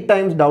 3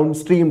 times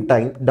downstream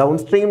time.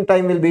 Downstream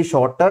time will be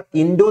shorter,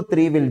 into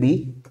 3 will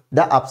be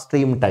the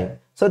upstream time.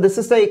 So this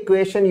is the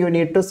equation. You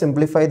need to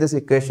simplify this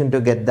equation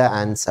to get the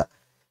answer.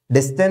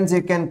 Distance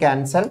you can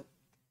cancel,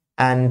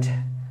 and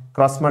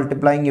cross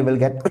multiplying you will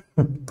get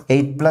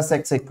 8 plus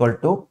x equal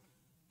to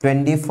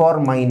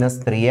 24 minus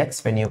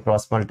 3x when you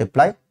cross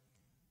multiply.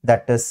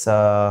 That is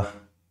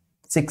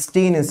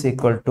 16 is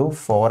equal to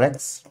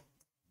 4x.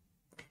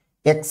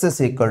 X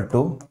is equal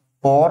to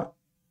 4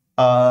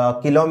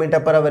 kilometer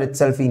per hour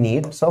itself we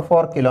need. So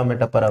 4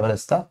 kilometer per hour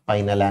is the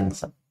final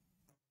answer.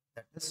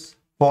 That is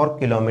 4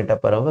 kilometer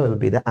per hour will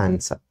be the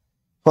answer.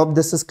 Hope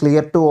this is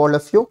clear to all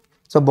of you.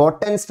 So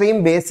bottom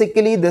stream,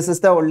 basically this is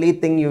the only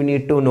thing you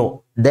need to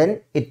know.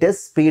 Then it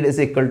is speed is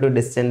equal to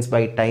distance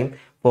by time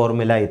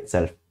formula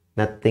itself.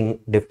 Nothing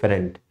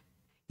different.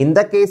 In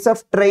the case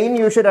of train,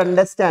 you should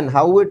understand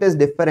how it is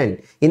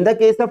different. In the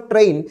case of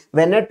train,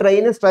 when a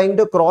train is trying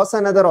to cross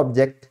another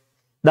object,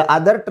 the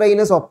other train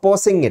is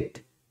opposing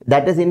it.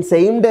 That is in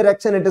same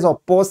direction, it is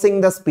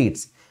opposing the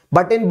speeds.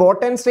 But in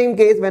boat and stream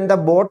case, when the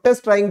boat is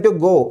trying to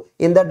go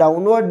in the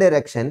downward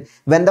direction,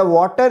 when the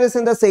water is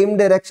in the same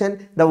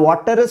direction, the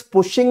water is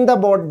pushing the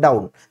boat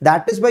down.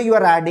 That is why you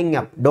are adding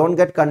up. Don't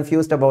get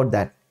confused about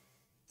that.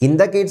 In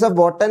the case of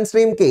boat and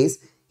stream case,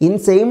 in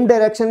same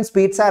direction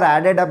speeds are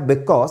added up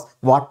because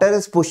water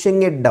is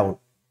pushing it down.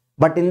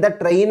 But in the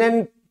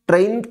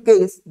train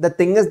case, the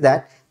thing is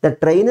that the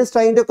train is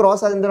trying to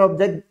cross another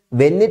object.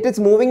 When it is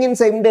moving in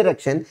same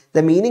direction,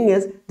 the meaning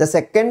is the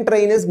second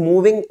train is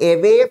moving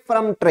away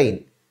from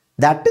train.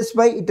 That is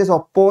why it is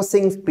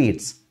opposing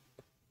speeds.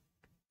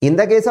 In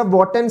the case of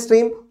bottom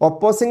stream,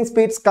 opposing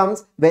speeds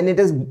comes when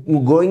it is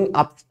going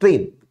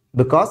upstream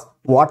because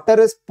water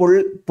is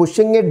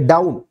pushing it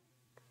down,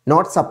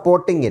 not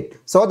supporting it.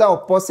 So the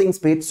opposing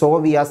speed, so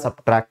we are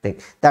subtracting.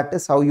 That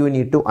is how you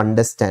need to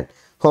understand.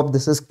 Hope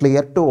this is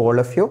clear to all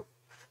of you.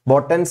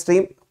 Bottom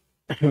stream,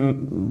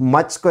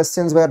 much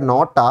questions were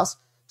not asked.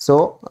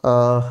 So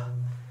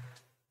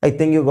I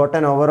think you got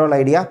an overall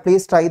idea.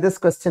 Please try this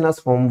question as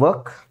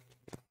homework.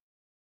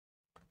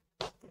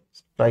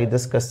 Try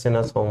this question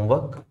as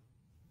homework.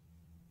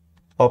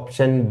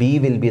 Option B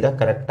will be the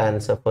correct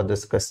answer for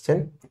this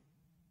question.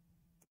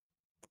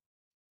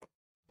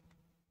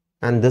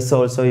 And this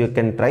also you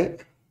can try.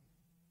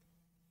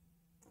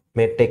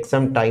 May take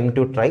some time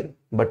to try,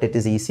 but it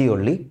is easy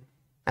only.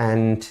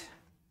 And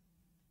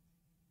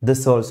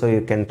this also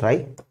you can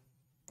try.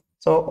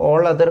 So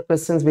all other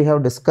questions we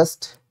have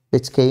discussed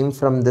which came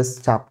from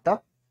this chapter.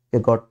 You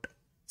got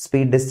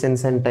speed,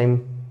 distance and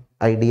time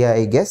idea,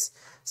 I guess.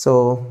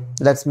 So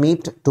let's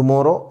meet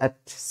tomorrow at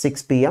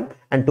 6 p.m.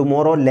 and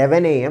tomorrow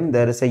 11 a.m.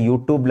 there is a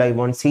YouTube live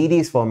on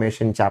series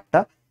formation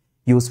chapter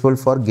useful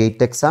for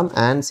GATE exam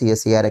and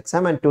CSIR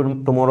exam, and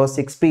tomorrow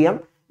 6 p.m.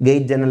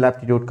 GATE General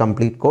Aptitude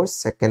complete course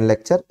second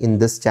lecture in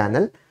this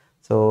channel.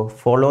 So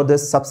follow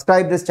this,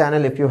 subscribe this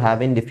channel if you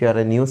haven't. If you are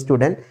a new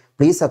student,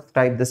 please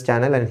subscribe this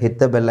channel and hit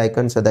the bell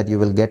icon so that you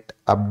will get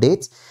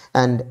updates.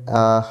 And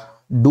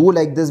do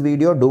like this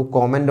video, do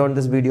comment on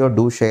this video,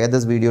 do share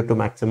this video to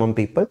maximum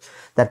people.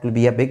 That will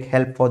be a big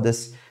help for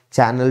this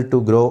channel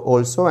to grow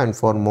also and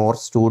for more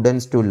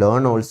students to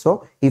learn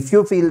also. If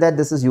you feel that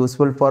this is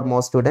useful for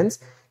more students,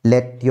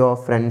 let your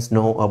friends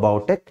know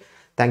about it.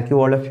 Thank you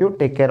all of you.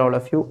 Take care all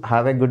of you.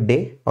 Have a good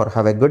day or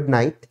have a good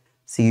night.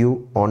 See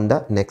you on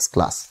the next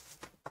class.